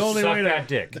it. The just only suck way that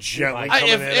dick. gently Like, I-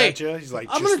 coming if- in hey, at you. He's like,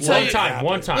 I'm just gonna tell let you- it one time, happen.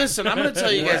 one time. Listen, I'm gonna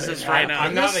tell you guys this right now.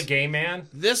 I'm not a gay man.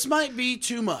 This might be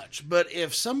too much, but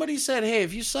if somebody said, "Hey,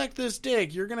 if you suck this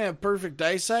dick, you're gonna have perfect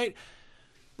eyesight,"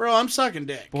 bro, I'm sucking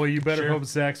dick. Boy, you better Sure. hope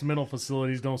Zach's mental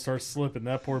facilities don't start slipping.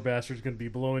 That poor bastard's going to be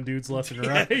blowing dudes left and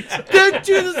right. Dude,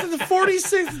 this is the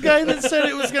 46th guy that said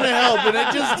it was gonna help, and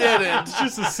it just didn't. It's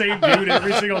just the same dude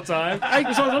every single time. Oh,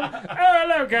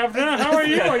 hello, Governor. How are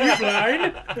you? Are you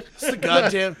blind? It's the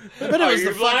goddamn. I bet it was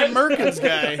you the fucking blind? Merkins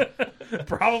guy.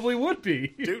 Probably would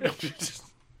be. Dude,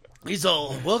 He's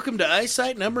all, "Welcome to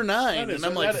eyesight number 9," and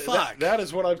I'm like, "Fuck." That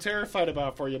is what I'm terrified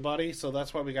about for you, buddy. So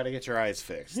that's why we got to get your eyes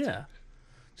fixed. Yeah.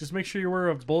 Just make sure you wear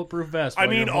a bulletproof vest. I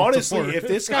while you're mean, on both honestly, support. if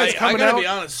this I guy's coming gotta out, be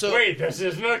honest. So Wait, this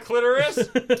isn't a clitoris?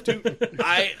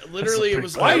 I literally it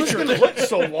was. why I is was your gonna. foot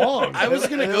so long? I was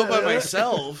gonna go by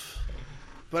myself,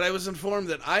 but I was informed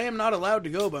that I am not allowed to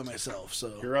go by myself.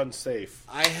 So You're unsafe.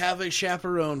 I have a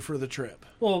chaperone for the trip.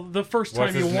 Well, the first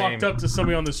What's time you his walked name? up to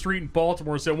somebody on the street in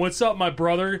Baltimore and said, "What's up, my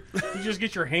brother?" You just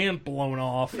get your hand blown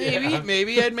off.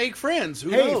 Maybe I'd make friends.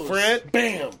 Who Hey, knows? friend.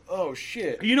 Bam. Oh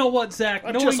shit. You know what, Zach?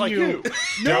 I'm knowing just like you.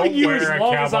 knowing Don't you wear as a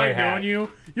long as cowboy I've known hat.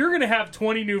 you, you're going to have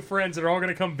 20 new friends that are all going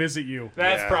to come visit you.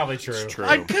 That's Yeah, probably true. it's true.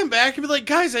 I'd come back and be like,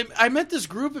 "Guys, I met this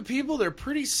group of people. They're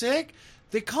pretty sick.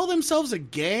 They call themselves a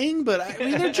gang, but I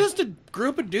mean, they're just a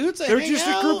group of dudes. That They're hang just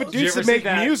a out." group of you dudes ever that see make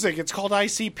that? music. It's called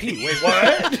ICP. Wait,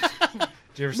 what?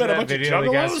 Did you ever see Met a that bunch of video of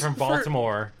the guys juggalos? from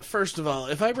Baltimore? First of all,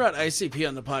 if I brought ICP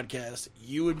on the podcast,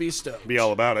 you would be stoked. Be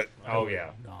all about it. Oh,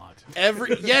 yeah. Not.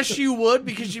 Yes, you would,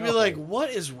 because you'd be like, "What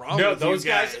is wrong No, with those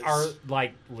you guys are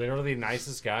like literally the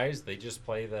nicest guys. They just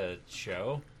play the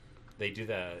show. They do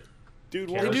the Dude,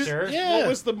 character. yeah. what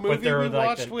was the movie they're we like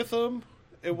watched the- with them?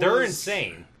 It They're was-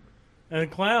 insane. And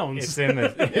clowns. It's in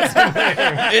the.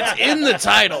 It's in the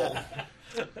title."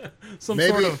 Some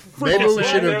Maybe- sort of maybe we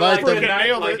should They're invite like, them.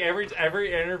 Nailed Like it.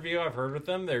 every interview I've heard with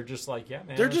them, they're just like, yeah,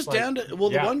 man. They're it's just like- down to.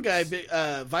 Well, yeah. the one guy,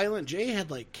 Violent J, had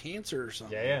like cancer or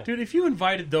something. Yeah, yeah. Dude, if you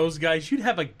invited those guys, you'd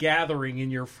have a gathering in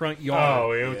your front yard.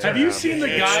 Oh, it would Have turn you out. seen the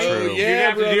It's guy? true. You'd Yeah,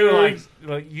 have to do brother.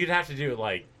 like you'd have to do it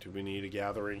like Do we need a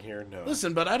gathering here? No.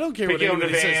 Listen, but I don't care pick what you on the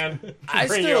anybody van, says. I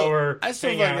bring you still, over, I still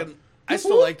hang out. fucking, I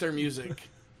still like their music.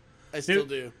 I still Dude.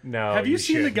 do. No, Have you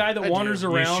seen the shouldn't. guy that I do. wanders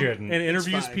You around shouldn't. and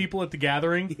interviews fine. people at the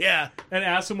gathering Yeah. and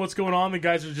asks them what's going on? The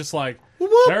guys are just like, Whoop,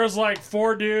 whoop. there's like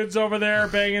 4 dudes over there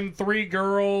banging 3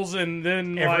 girls, and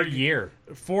then every like year?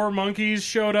 4 monkeys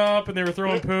showed up and they were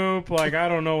throwing poop. Like, I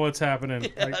don't know what's happening.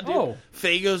 Like, dude. oh,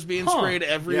 Fago's being Huh. sprayed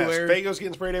Yes, everywhere. Fago's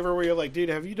getting sprayed everywhere. You're like, dude,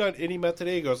 have you done any meth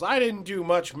today? He goes, I didn't do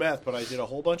much meth, but I did a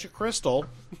whole bunch of crystal.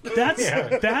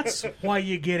 that's why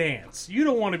you get ants. You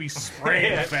don't want to be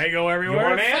spraying Yeah. Fago You everywhere.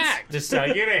 want ants? Fact. This is how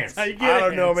you get ants. How you get I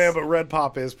don't know, ants. man, but Red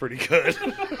Pop is pretty good.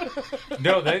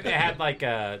 No, they had like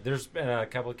there's been a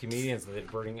couple of comedians that they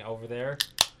bring over there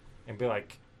and be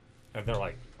like, and they're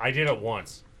like, I did it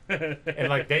once. And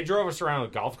like they drove us around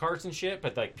with golf carts and shit,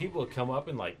 but like people would come up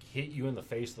and like hit you in the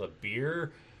face with a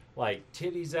beer, like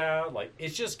titties out, like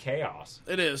it's just chaos.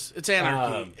 It is. It's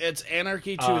anarchy. It's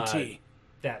anarchy to a T.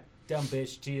 That dumb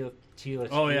bitch Tila.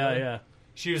 Oh, yeah, yeah.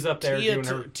 She was up there doing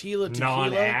her Tila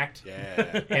non-act,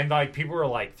 Yeah. and like people were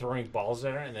like throwing balls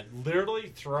at her, and then literally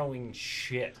throwing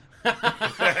shit.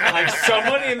 Like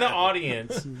someone in the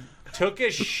audience took a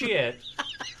shit,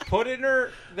 put it in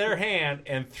their hand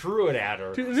and threw it at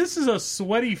her. Dude, this is a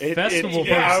sweaty festival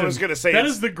yeah, person. I was gonna say that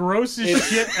it's- is the grossest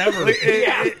shit ever.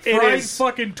 it Fried is.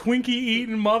 fucking Twinkie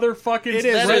eating motherfucking. It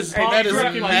is. That is- pop that is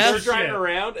drinking Like, math they're driving shit.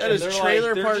 around That and is they're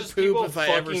trailer like, park there's just poop people if I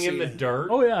ever fucking in the seen it. dirt.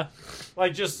 Oh yeah,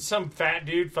 Like just some fat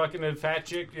dude fucking a fat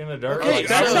chick in the dirt. Okay, Like,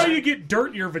 that's so- how you get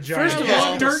dirt in your vagina. First of You all,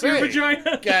 want dirt in your say,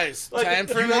 vagina. Guys, like, time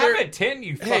for you another have a tent,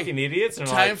 you fucking idiots. And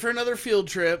time like, for another field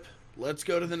trip. Let's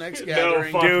go to the next no,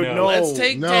 gathering. fuck Dude, no. no. Let's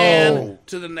take No. Dan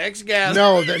to the next gathering.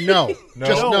 No,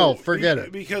 just no. Forget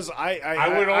it. Because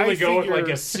I would only go with like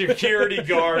a security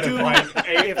guard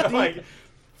of like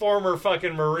former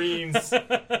fucking Marines.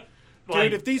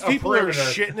 Dude, if these people are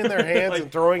shitting in their hands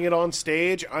and throwing it on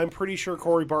stage, I'm pretty sure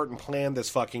Corey Barton planned this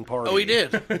fucking party. Oh, he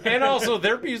did. And also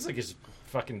their music is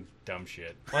fucking dumb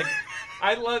shit. Like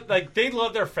I love, like they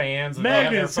love their fans. And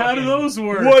Magnets, they have how do their those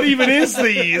work? What even is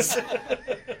these?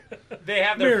 they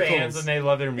have their Miracles. fans and they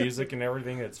love their music and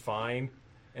everything. It's fine,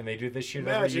 and they do this shit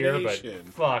every year. But Imagination.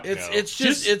 fuck It's no. it's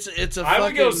just it's a I fucking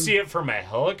would go see it from a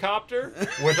helicopter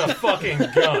with a fucking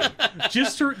gun.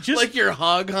 just like you're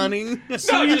hog hunting.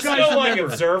 so No, you just guys go like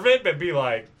remember, observe it, but be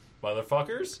like,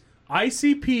 motherfuckers.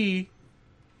 ICP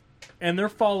and their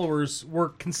followers were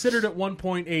considered at one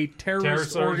point a terrorist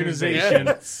Terrorist organization.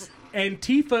 Yes.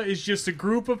 Antifa is just a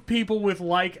group of people with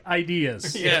like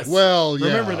ideas. Yes. Well, yeah.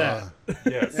 Remember that.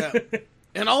 Yes. Yeah.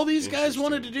 And all these guys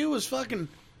wanted to do was fucking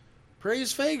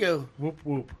praise Fago. Whoop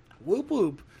whoop. Whoop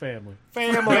whoop. Family.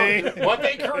 Family. What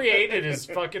they created is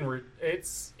fucking.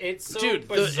 It's so Dude,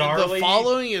 the bizarrely.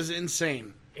 following is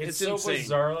insane. it's It's so insane.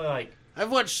 bizarrely like. I've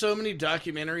watched so many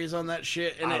documentaries on that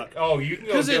shit, and it Oh, you can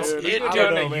go because it's you it, can go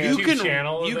to dude, a you YouTube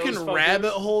channel. can of you those can fuckers.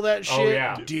 rabbit hole that shit Oh,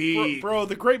 yeah. deep. Bro,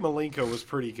 The Great Malenko was a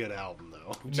pretty good album,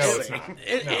 though. No, it's not.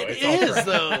 It, No, it it's all is crap.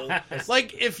 though.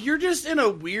 Like if you're just in a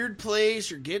weird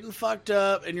place, you're getting fucked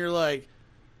up, and you're like,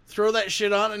 throw that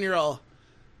shit on, and you're all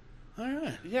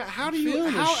right. Yeah, how do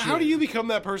Feeling you this how do shit. you become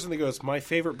that person that goes, my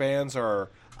favorite bands are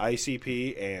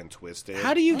ICP and Twisted?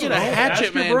 How do you get a know. Hatchet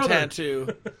Ask your Man brother.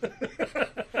 tattoo?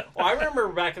 Well, I remember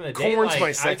back in the day, Korn's like, my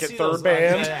I'd second, see third those,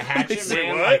 band. Like, Hatchet Say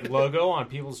Man what? like logo on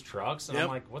people's trucks, and Yep. I'm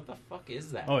like, what the fuck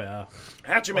is that? Oh yeah.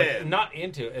 Hatchet Like, Man. not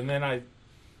into it. And then I,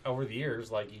 over the years,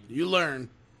 like You learn.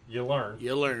 you learn,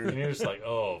 You and learn. you're just like,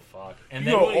 oh fuck. And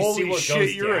You then go, when you see holy what shit,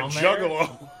 goes you're a down there,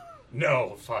 juggalo.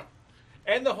 no fuck,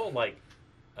 and the whole like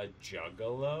a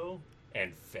juggalo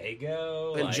and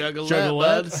Fago And like,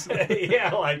 Juggalette, bud.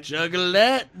 yeah, like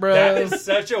Juggalette, bro. that is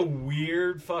such a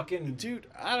weird fucking Dude,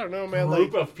 I don't know, man.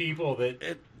 group Like, of people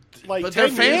that. like But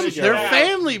 10 they're years fam- they're ago,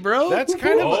 family, bro. That's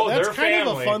kind of Oh, a, that's they're kind of a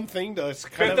family. fun thing. To, it's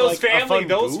kind But of those like a family, fun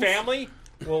those goof. family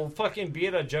will fucking be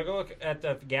at a juggalo at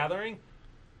the gathering,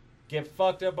 get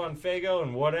fucked up on Fago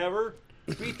and whatever,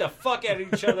 beat the fuck out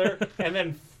of each other, and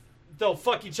then they'll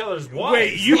fuck each other's wives.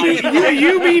 Wait,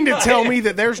 you mean to tell me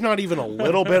that there's not even a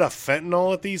little bit of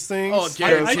fentanyl at these things? Oh,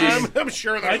 guaranteed. I'm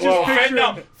sure I there's. just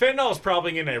Well, picture- fentanyl is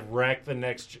probably going to wreck the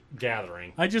next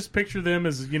gathering. I just picture them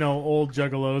as, old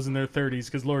juggalos in their 30s,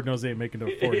 because Lord knows they ain't making no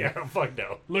 40. Yeah, fuck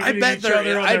no. Looking I at bet each they're-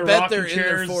 other on I their bet rocking they're in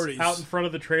their chairs 40s. out in front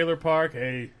of the trailer park.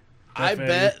 Hey, I Jeff,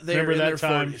 bet they're remember in that their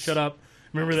time? 40s. Shut up.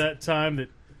 Remember that time that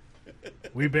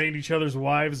we banged each other's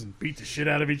wives and beat the shit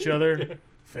out of each other?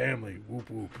 Family, whoop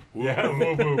whoop. Yeah,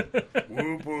 whoop, whoop.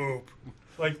 Whoop whoop.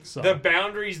 Like, So- the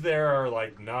boundaries there are,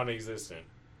 like, non-existent.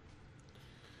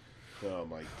 Oh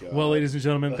my god. Well, ladies and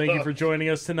gentlemen, thank you for joining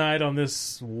us tonight on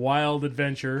this wild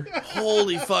adventure.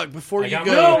 Holy fuck! Before I you got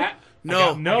go, my new hat.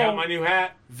 no, No. I got my new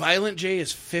hat. Violent J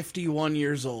is 51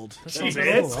 years old. That's Holy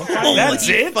it. fuck. That's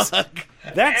it. Fuck.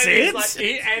 That's And it. he's,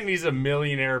 like, and he's a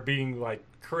millionaire being, like,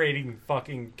 creating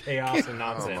fucking chaos and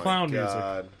nonsense. Clown music.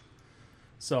 God.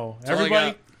 So, all I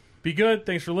everybody, got. be good.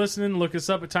 Thanks for listening. Look us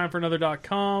up at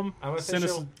timeforanother.com. I'm Send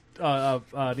us official.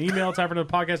 an email,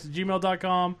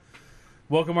 timeforanotherpodcast@gmail.com.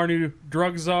 Welcome our new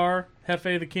drug czar,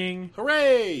 Hefe the King.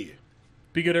 Hooray!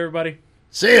 Be good, everybody.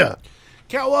 See ya.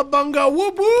 Cowabunga!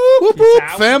 Whoop whoop! Whoop whoop,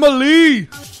 Out. family.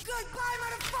 Go